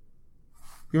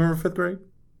 You remember 5th grade?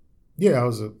 Yeah, I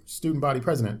was a student body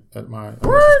president at my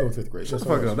school in 5th grade. Shut the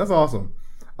fuck up. That's awesome.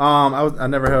 I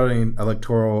never held any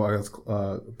electoral, I guess,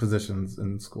 positions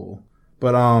in school,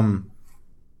 but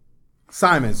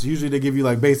assignments. Usually they give you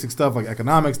like basic stuff like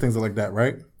economics, things like that,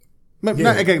 right? Not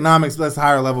economics, but that's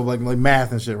higher level, like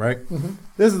math and shit, right? Mm-hmm.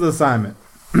 This is the assignment.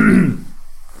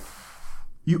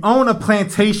 You own a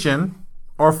plantation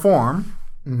or farm,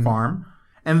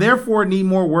 and therefore need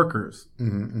more workers.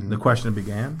 Mm-hmm. The question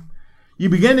began. You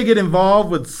begin to get involved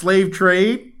with slave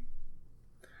trade.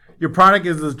 Your product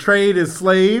is a trade is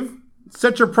slave.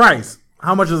 Set your price.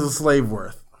 How much is a slave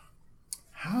worth?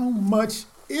 How much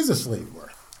is a slave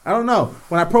worth? I don't know.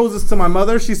 When I posed this to my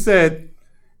mother, she said,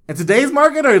 in today's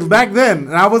market or back then?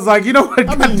 And I was like, you know what?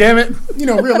 God damn it. You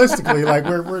know, realistically, like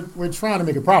we're trying to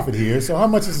make a profit here. So how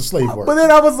much is a slave worth? But then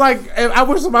I was like, I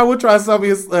wish somebody would try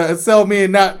to sell me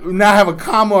and not have a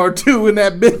comma or two in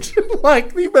that bitch.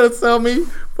 Like, you better sell me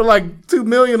for like $2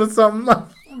 million or something. Like,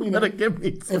 you better give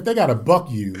me something. If they gotta buck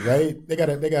you, right? They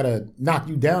gotta knock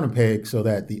you down a peg so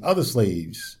that the other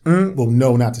slaves will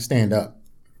know not to stand up.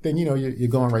 Then you know your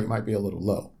going rate might be a little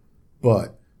low.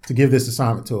 But to give this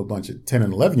assignment to a bunch of 10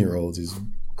 and 11-year-olds is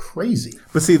crazy.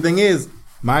 But see, the thing is,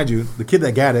 mind you, the kid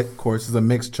that got it, of course, is a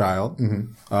mixed child.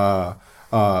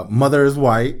 Mm-hmm. Mother is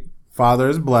white, father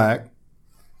is black.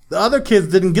 The other kids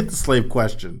didn't get the slave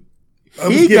question.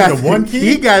 He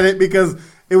got it because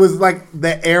it was like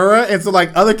the era, and so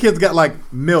like other kids got like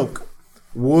milk,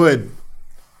 wood,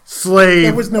 slave.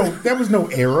 There was no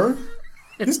error.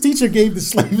 This teacher gave the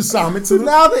slave assignment to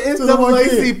now the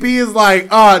NAACP is like,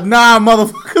 nah,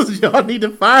 motherfuckers, y'all need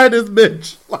to fire this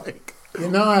bitch. Like,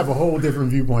 now I have a whole different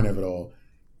viewpoint of it all.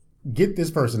 Get this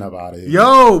person up out of here.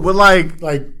 Yo, but like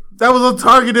that was a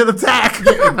targeted attack.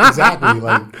 Yeah, exactly.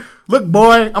 Like, look,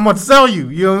 boy, I'm gonna sell you.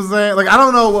 You know what I'm saying? Like, I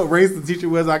don't know what race the teacher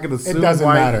was. I can assume it doesn't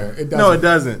white. matter. No, it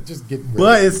doesn't. Just get rid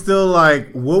but it's still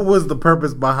like, what was the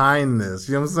purpose behind this?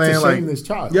 You know what I'm saying? To like, shame this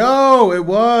child. Yo, it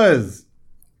was.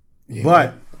 Yeah,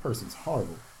 but that person's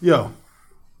horrible. Yo,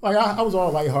 like I was all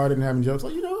lighthearted and having jokes.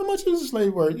 Like, you know, how much is a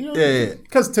slave worth? You know, yeah.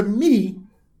 Because to me,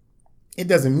 it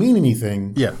doesn't mean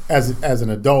anything. Yeah. As an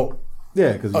adult.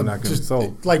 Yeah, because you're not getting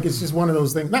sold. Like, it's just one of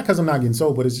those things. Not because I'm not getting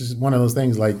sold, but it's just one of those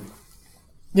things. Like,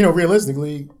 you know,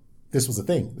 realistically, this was a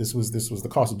thing. This was the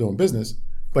cost of doing business.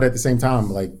 But at the same time,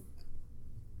 like,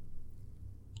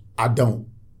 I don't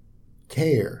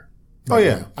care. Oh,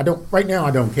 yeah. Right now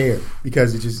I don't care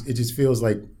because it just feels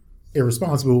like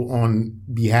irresponsible on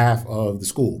behalf of the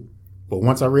school. But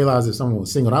once I realized that someone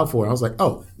was singled out for it, I was like,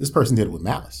 oh, this person did it with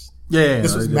malice. Yeah,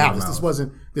 this was malice. This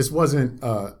wasn't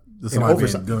an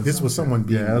oversight. This was someone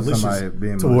being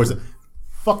malicious towards it.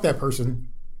 Fuck that person.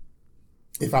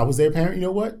 If I was their parent, you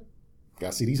know what?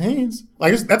 Gotta see these hands.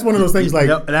 Like that's one of those things. Like,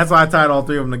 and that's why I tied all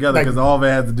three of them together because all of it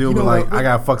had to do with like I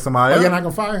gotta fuck somebody. You're not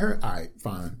gonna fire her? All right,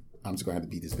 fine. I'm just gonna have to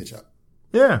beat this bitch up.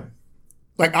 Yeah.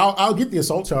 Like I'll get the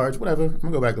assault charge, whatever. I'm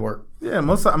gonna go back to work. Yeah,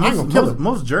 most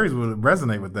juries would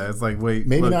resonate with that. It's like, wait,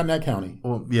 maybe not in that county.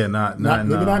 Well, yeah, not in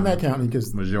that county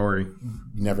because majority.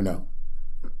 You never know.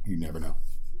 You never know.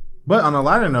 But on a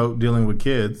lighter note, dealing with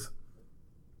kids,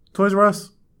 Toys R Us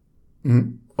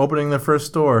opening their first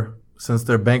store since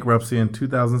their bankruptcy in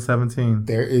 2017.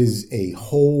 There is a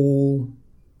whole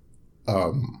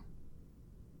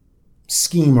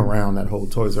scheme around that whole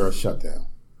Toys R Us shutdown.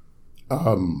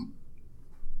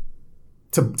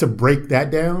 To break that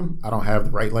down, I don't have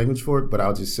the right language for it, but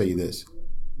I'll just say this.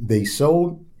 They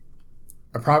sold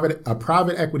a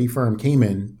private equity firm came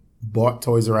in, bought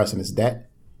Toys R Us and its debt,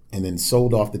 and then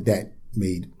sold off the debt,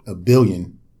 made $1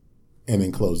 billion, and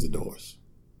then closed the doors.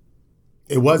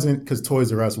 It wasn't because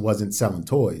Toys R Us wasn't selling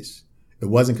toys. It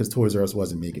wasn't because Toys R Us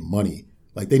wasn't making money.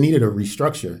 Like they needed a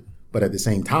restructure, but at the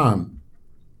same time,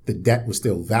 the debt was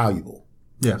still valuable.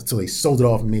 Yeah. So they sold it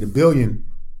off and made $1 billion.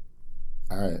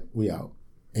 All right, we out.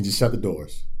 And just shut the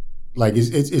doors. Like it's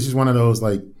just one of those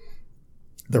like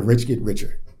the rich get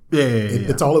richer. Yeah.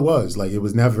 It's all it was. Like it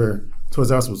was never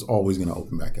Toys R Us was always going to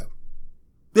open back up.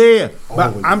 Yeah.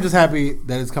 But I'm just happy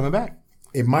that it's coming back.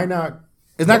 It might not.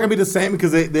 It's not going to be the same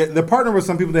because they're partnering with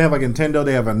some people. They have like Nintendo.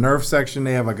 They have a Nerf section.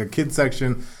 They have like a kid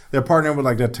section. They're partnering with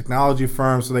like their technology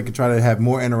firm so they can try to have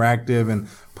more interactive and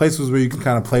places where you can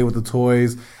kind of play with the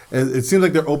toys. It seems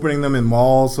like they're opening them in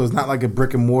malls, so it's not like a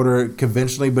brick and mortar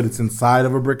conventionally, but it's inside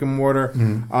of a brick and mortar.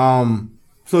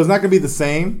 So it's not going to be the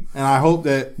same. And I hope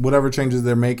that whatever changes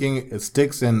they're making, it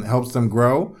sticks and helps them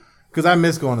grow. Because I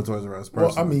miss going to Toys R Us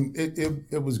personally. Well, I mean,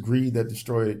 it was greed that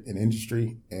destroyed an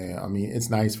industry. And I mean, it's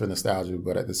nice for nostalgia,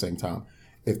 but at the same time,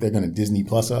 if they're going to Disney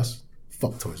Plus us,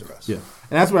 fuck Toys R Us. Yeah.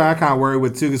 And that's what I kind of worry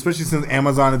with too, especially since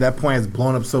Amazon at that point has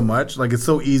blown up so much. Like it's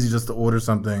so easy just to order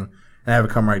something and have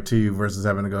it come right to you versus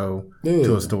having to go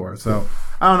to a store. So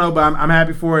I don't know, but I'm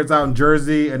happy for it. It's out in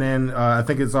Jersey, and then I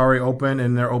think it's already open,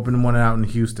 and they're opening one out in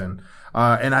Houston.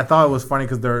 And I thought it was funny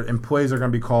because their employees are going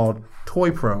to be called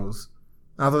Toy Pros.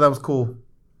 I thought that was cool.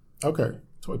 Okay,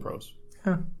 Toy Pros.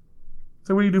 Yeah.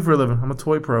 So what do you do for a living? I'm a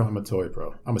toy pro. I'm a toy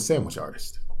pro. I'm a sandwich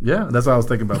artist. Yeah, that's what I was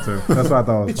thinking about too. That's what I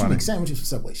thought was Bitch, funny. you make sandwiches for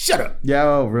Subway. Shut up.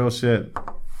 Yo, real shit.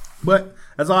 But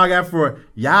that's all I got for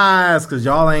y'all, because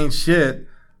y'all ain't shit.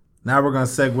 Now we're going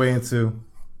to segue into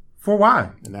For Why.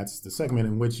 And that's the segment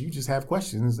in which you just have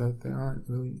questions that there aren't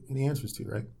really any answers to,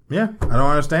 right? Yeah, I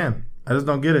don't understand. I just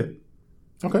don't get it.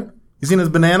 Okay. You seen this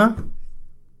banana?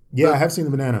 Yeah, I have seen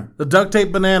the banana. The duct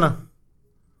tape banana.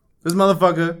 This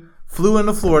motherfucker flew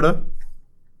into Florida,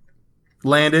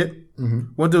 landed,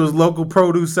 went to his local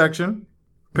produce section,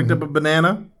 picked up a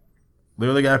banana,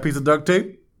 literally got a piece of duct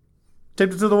tape,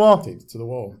 taped it to the wall. Taped it to the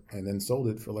wall, and then sold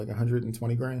it for like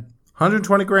 120 grand.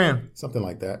 120 grand. Something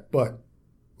like that. But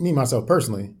me, myself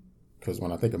personally, because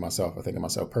when I think of myself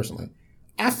personally,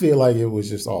 I feel like it was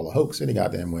just all a hoax any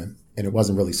goddamn win, and it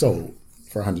wasn't really sold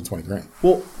for 120 grand.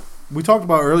 Well, we talked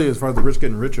about earlier as far as the rich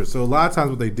getting richer. So a lot of times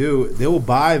what they do, they will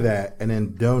buy that and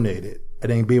then donate it and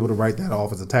then be able to write that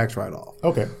off as a tax write-off.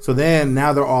 Okay. So then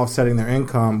now they're offsetting their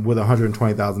income with a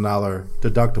 $120,000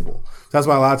 deductible. So that's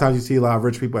why a lot of times you see a lot of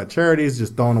rich people at charities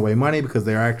just throwing away money because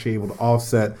they're actually able to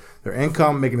offset their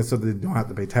income, making it so that they don't have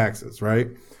to pay taxes, right?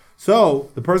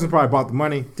 So the person probably bought the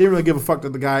money, didn't really give a fuck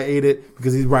that the guy ate it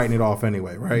because he's writing it off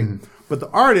anyway, right? But the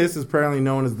artist is apparently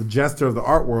known as the jester of the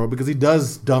art world because he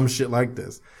does dumb shit like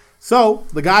this. So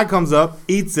the guy comes up,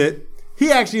 eats it.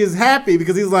 He actually is happy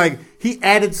because he's like, he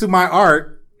added to my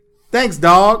art. Thanks,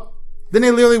 dog. Then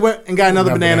they literally went and got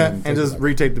another banana and just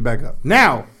retaped it back up.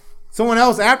 Now, someone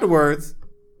else afterwards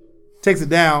takes it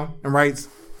down and writes,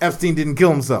 Epstein didn't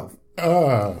kill himself.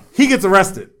 He gets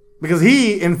arrested because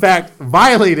he, in fact,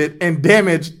 violated and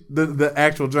damaged the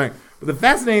actual drink. But the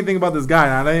fascinating thing about this guy,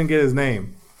 and I didn't get his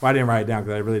name. Well, I didn't write it down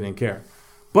because I really didn't care.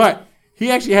 But he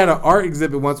actually had an art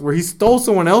exhibit once where he stole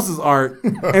someone else's art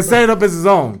and set it up as his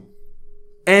own.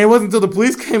 And it wasn't until the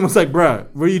police came and was like, bruh,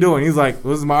 what are you doing? He's like,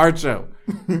 this is my art show.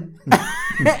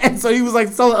 And so he was like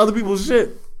selling other people's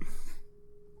shit.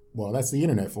 Well, that's the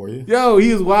internet for you. Yo,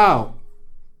 he is wild.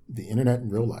 The internet in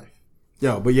real life.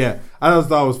 But yeah, I just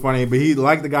thought it was funny. But he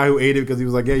liked the guy who ate it because he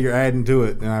was like, yeah, you're adding to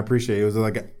it. And I appreciate it. It was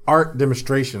like an art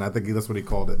demonstration. I think that's what he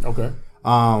called it. Okay.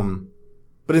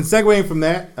 But in segueing from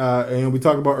that, and we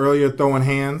talked about earlier throwing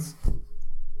hands,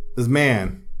 this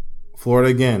man, Florida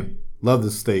again, love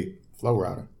this state, Flow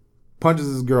Rider. punches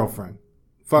his girlfriend,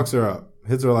 fucks her up,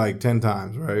 hits her like 10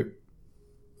 times, right?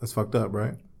 That's fucked up,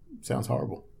 right? Sounds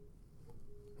horrible.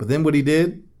 But then what he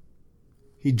did,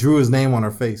 he drew his name on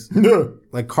her face.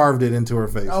 Like carved it into her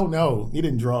face. Oh, no. He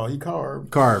didn't draw. He carved.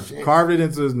 Carved it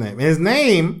into his name. And his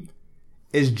name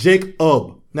is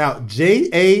Jacob. Now,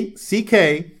 Jackub,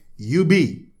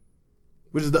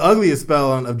 which is the ugliest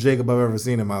spelling of Jacob I've ever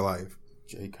seen in my life.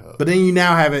 Jacob. But then you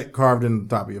now have it carved in the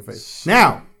top of your face.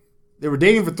 Now, they were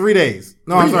dating for 3 days.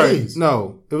 No, I'm 3 sorry. days?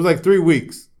 No, it was like 3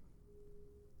 weeks.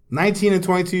 19 and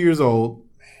 22 years old.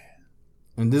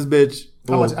 And this bitch.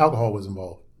 How much alcohol was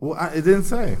involved? Well, it didn't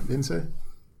say. Didn't say?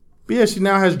 But yeah, she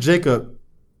now has Jacob.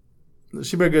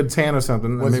 She better get a tan or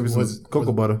something. And maybe some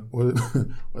cocoa butter. Were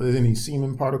there any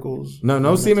semen particles?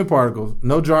 No semen particles.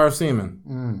 No jar of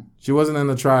semen. She wasn't in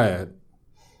the triad.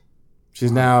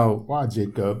 She's now. Why,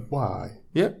 Jacob? Why?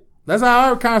 Yep. That's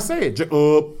how I kind of say it.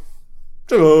 Jacob.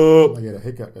 I get a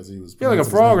hiccup as he was. Yeah, like a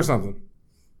frog or something.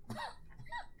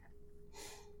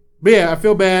 But yeah, I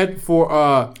feel bad for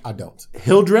I don't.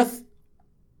 Hildreth.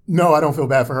 No, I don't feel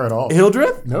bad for her at all.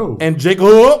 Hildreth? No. And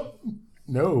Jacob?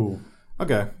 No.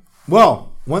 Okay.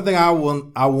 Well, one thing I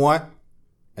want,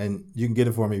 and you can get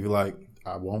it for me if you like.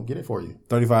 I won't get it for you.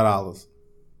 $35.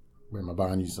 Where am I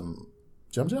buying you some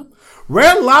Jum?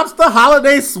 Red Lobster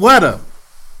holiday sweater.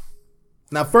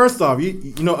 Now, first off,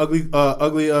 you know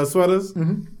ugly sweaters?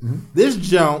 Mm-hmm. This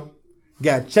junk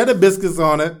got cheddar biscuits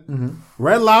on it,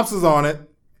 Red Lobsters on it,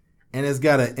 and it's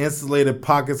got an insulated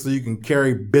pocket so you can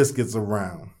carry biscuits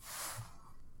around.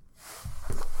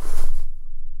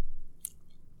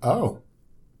 Oh.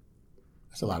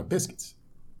 That's a lot of biscuits.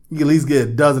 You can at least get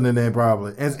a dozen in there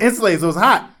probably. And it's insulated, so it's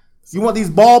hot. You want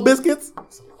these ball biscuits?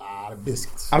 That's a lot of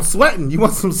biscuits. I'm sweating. You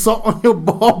want some salt on your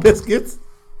ball biscuits?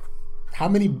 How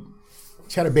many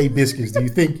Cheddar Bay biscuits do you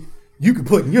think you could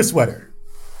put in your sweater?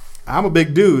 I'm a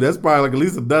big dude. That's probably like at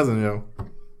least a dozen, yo.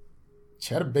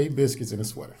 Cheddar Bay biscuits in a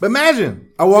sweater. But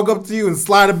imagine, I walk up to you and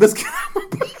slide a biscuit out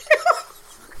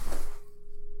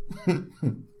my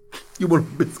You want a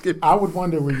biscuit? I would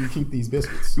wonder where you keep these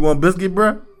biscuits. You want a biscuit,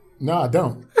 bruh? No, I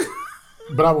don't.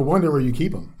 But I would wonder where you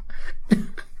keep them.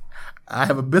 I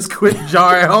have a biscuit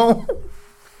jar at home.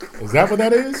 Is that what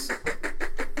that is?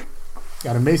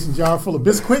 Got a mason jar full of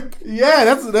Bisquick? Yeah,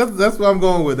 that's what I'm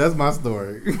going with. That's my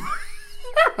story.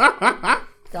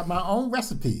 Got my own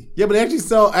recipe. Yeah, but they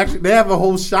they have a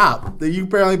whole shop that you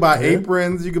apparently buy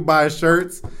aprons, you can buy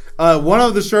shirts. One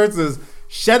of the shirts is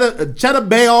Cheddar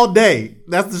Bay all day.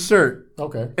 That's the shirt.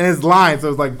 Okay. And it's lined, so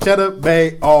it's like Cheddar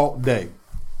Bay all day.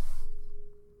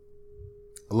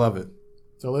 I love it.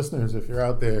 So listeners, if you're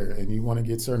out there and you want to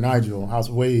get Sir Nigel, House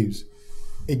of Waves,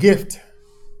 a gift,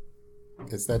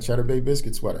 it's that Cheddar Bay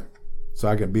biscuit sweater. So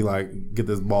I can be like, get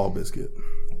this ball biscuit.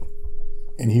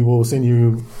 And he will send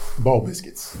you ball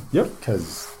biscuits. Yep.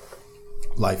 Because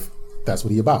Life. that's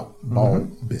what he about. Ball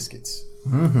biscuits.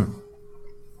 Mm-hmm.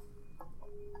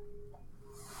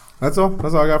 That's all.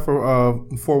 That's all I got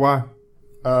for why.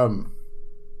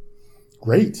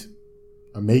 Great.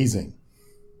 Amazing.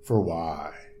 For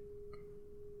why.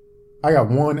 I got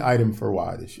one item for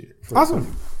why this year.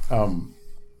 Awesome.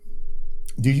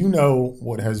 Do you know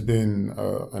what has been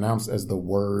announced as the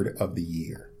word of the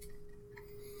year?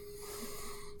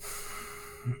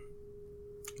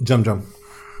 Jum.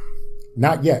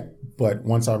 Not yet, but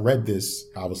once I read this,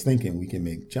 I was thinking we can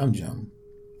make Jum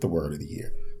the word of the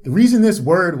year. The reason this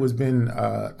word was been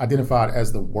identified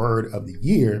as the word of the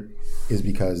year is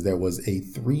because there was a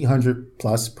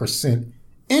 300+%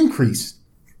 increase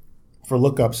for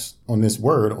lookups on this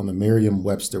word on the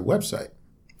Merriam-Webster website.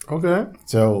 Okay.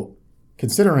 So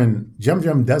considering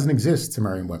Jum doesn't exist to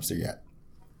Merriam-Webster yet,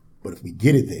 but if we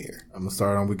get it there, I'm gonna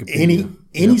start on Wikipedia.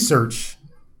 Any search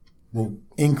will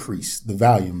increase the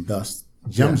volume. Thus,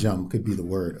 Jum could be the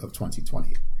word of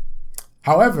 2020.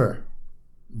 However,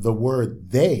 the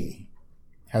word "they"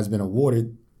 has been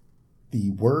awarded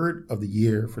the word of the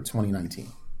year for 2019.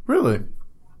 Really?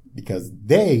 Because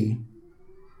 "they"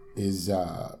 is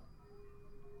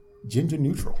gender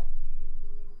neutral.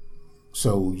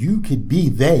 So you could be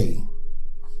 "they"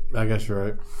 I guess you're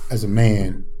right. as a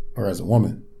man or as a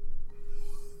woman.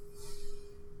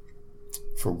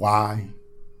 For why?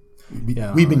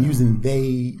 We've been using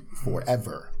 "they"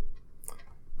 forever,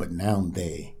 but now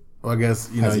 "they" Well, I guess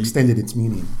has extended its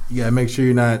meaning. You gotta make sure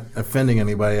you're not offending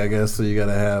anybody. I guess so. You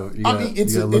gotta have.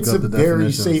 It's a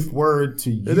very safe word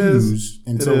to use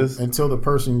until the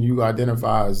person you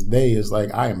identify as they is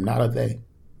like, I am not a they.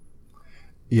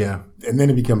 Yeah, and then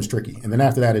it becomes tricky, and then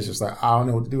after that, it's just like I don't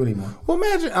know what to do anymore. Well,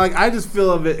 imagine like I just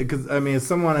feel of it because I mean,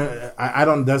 someone I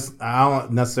don't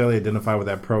necessarily identify with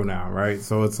that pronoun, right?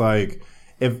 So it's like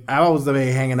if I was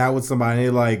hanging out with somebody, and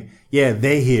they're like, yeah,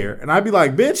 they here, and I'd be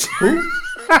like, bitch, who?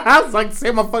 I was like,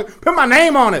 say put my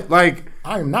name on it, like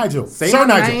I am Nigel. Say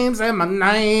my name, say my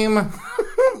name,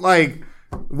 like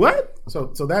what?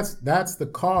 So that's the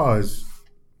cause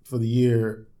for the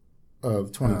year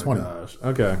of 2020. Oh, gosh.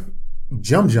 Okay.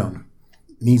 Jum Jum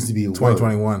needs to be a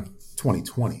 2021. word.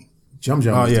 2020. Jum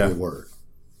Jum needs to be a word.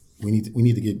 We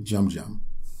need to get Jum Jum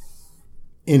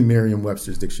in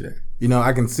Merriam-Webster's dictionary.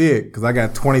 I can see it because I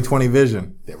got 2020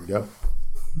 vision. There we go.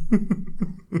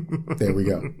 There we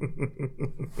go.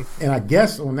 And I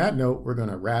guess on that note, we're going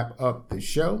to wrap up the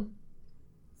show.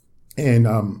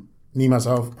 And me,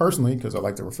 myself, personally, because I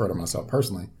like to refer to myself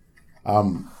personally,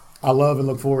 I love and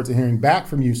look forward to hearing back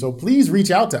from you. So please reach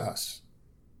out to us.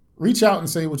 Reach out and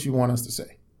say what you want us to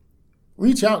say.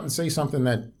 Reach out and say something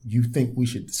that you think we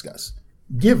should discuss.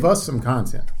 Give us some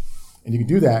content. And you can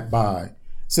do that by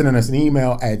sending us an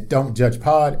email at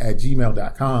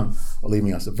don'tjudgepod@gmail.com or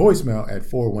leaving us a voicemail at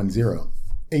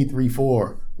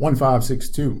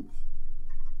 410-834-1562.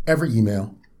 Every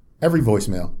email, every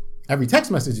voicemail, every text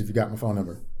message, if you got my phone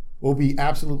number, will be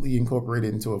absolutely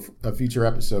incorporated into a future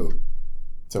episode.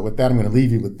 So with that, I'm going to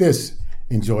leave you with this.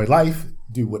 Enjoy life.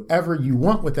 Do whatever you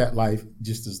want with that life,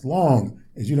 just as long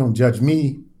as you don't judge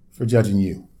me for judging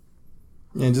you.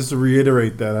 And just to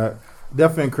reiterate that, I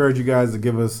definitely encourage you guys to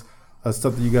give us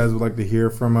stuff that you guys would like to hear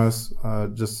from us.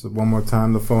 Just one more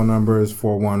time, the phone number is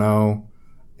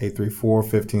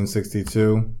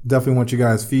 410-834-1562. Definitely want you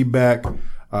guys' feedback.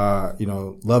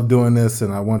 Love doing this,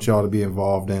 and I want y'all to be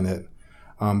involved in it.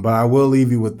 But I will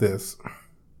leave you with this.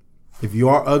 If you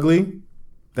are ugly,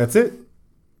 that's it.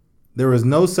 There is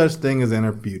no such thing as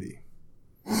inner beauty.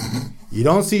 You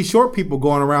don't see short people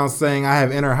going around saying, I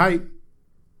have inner height.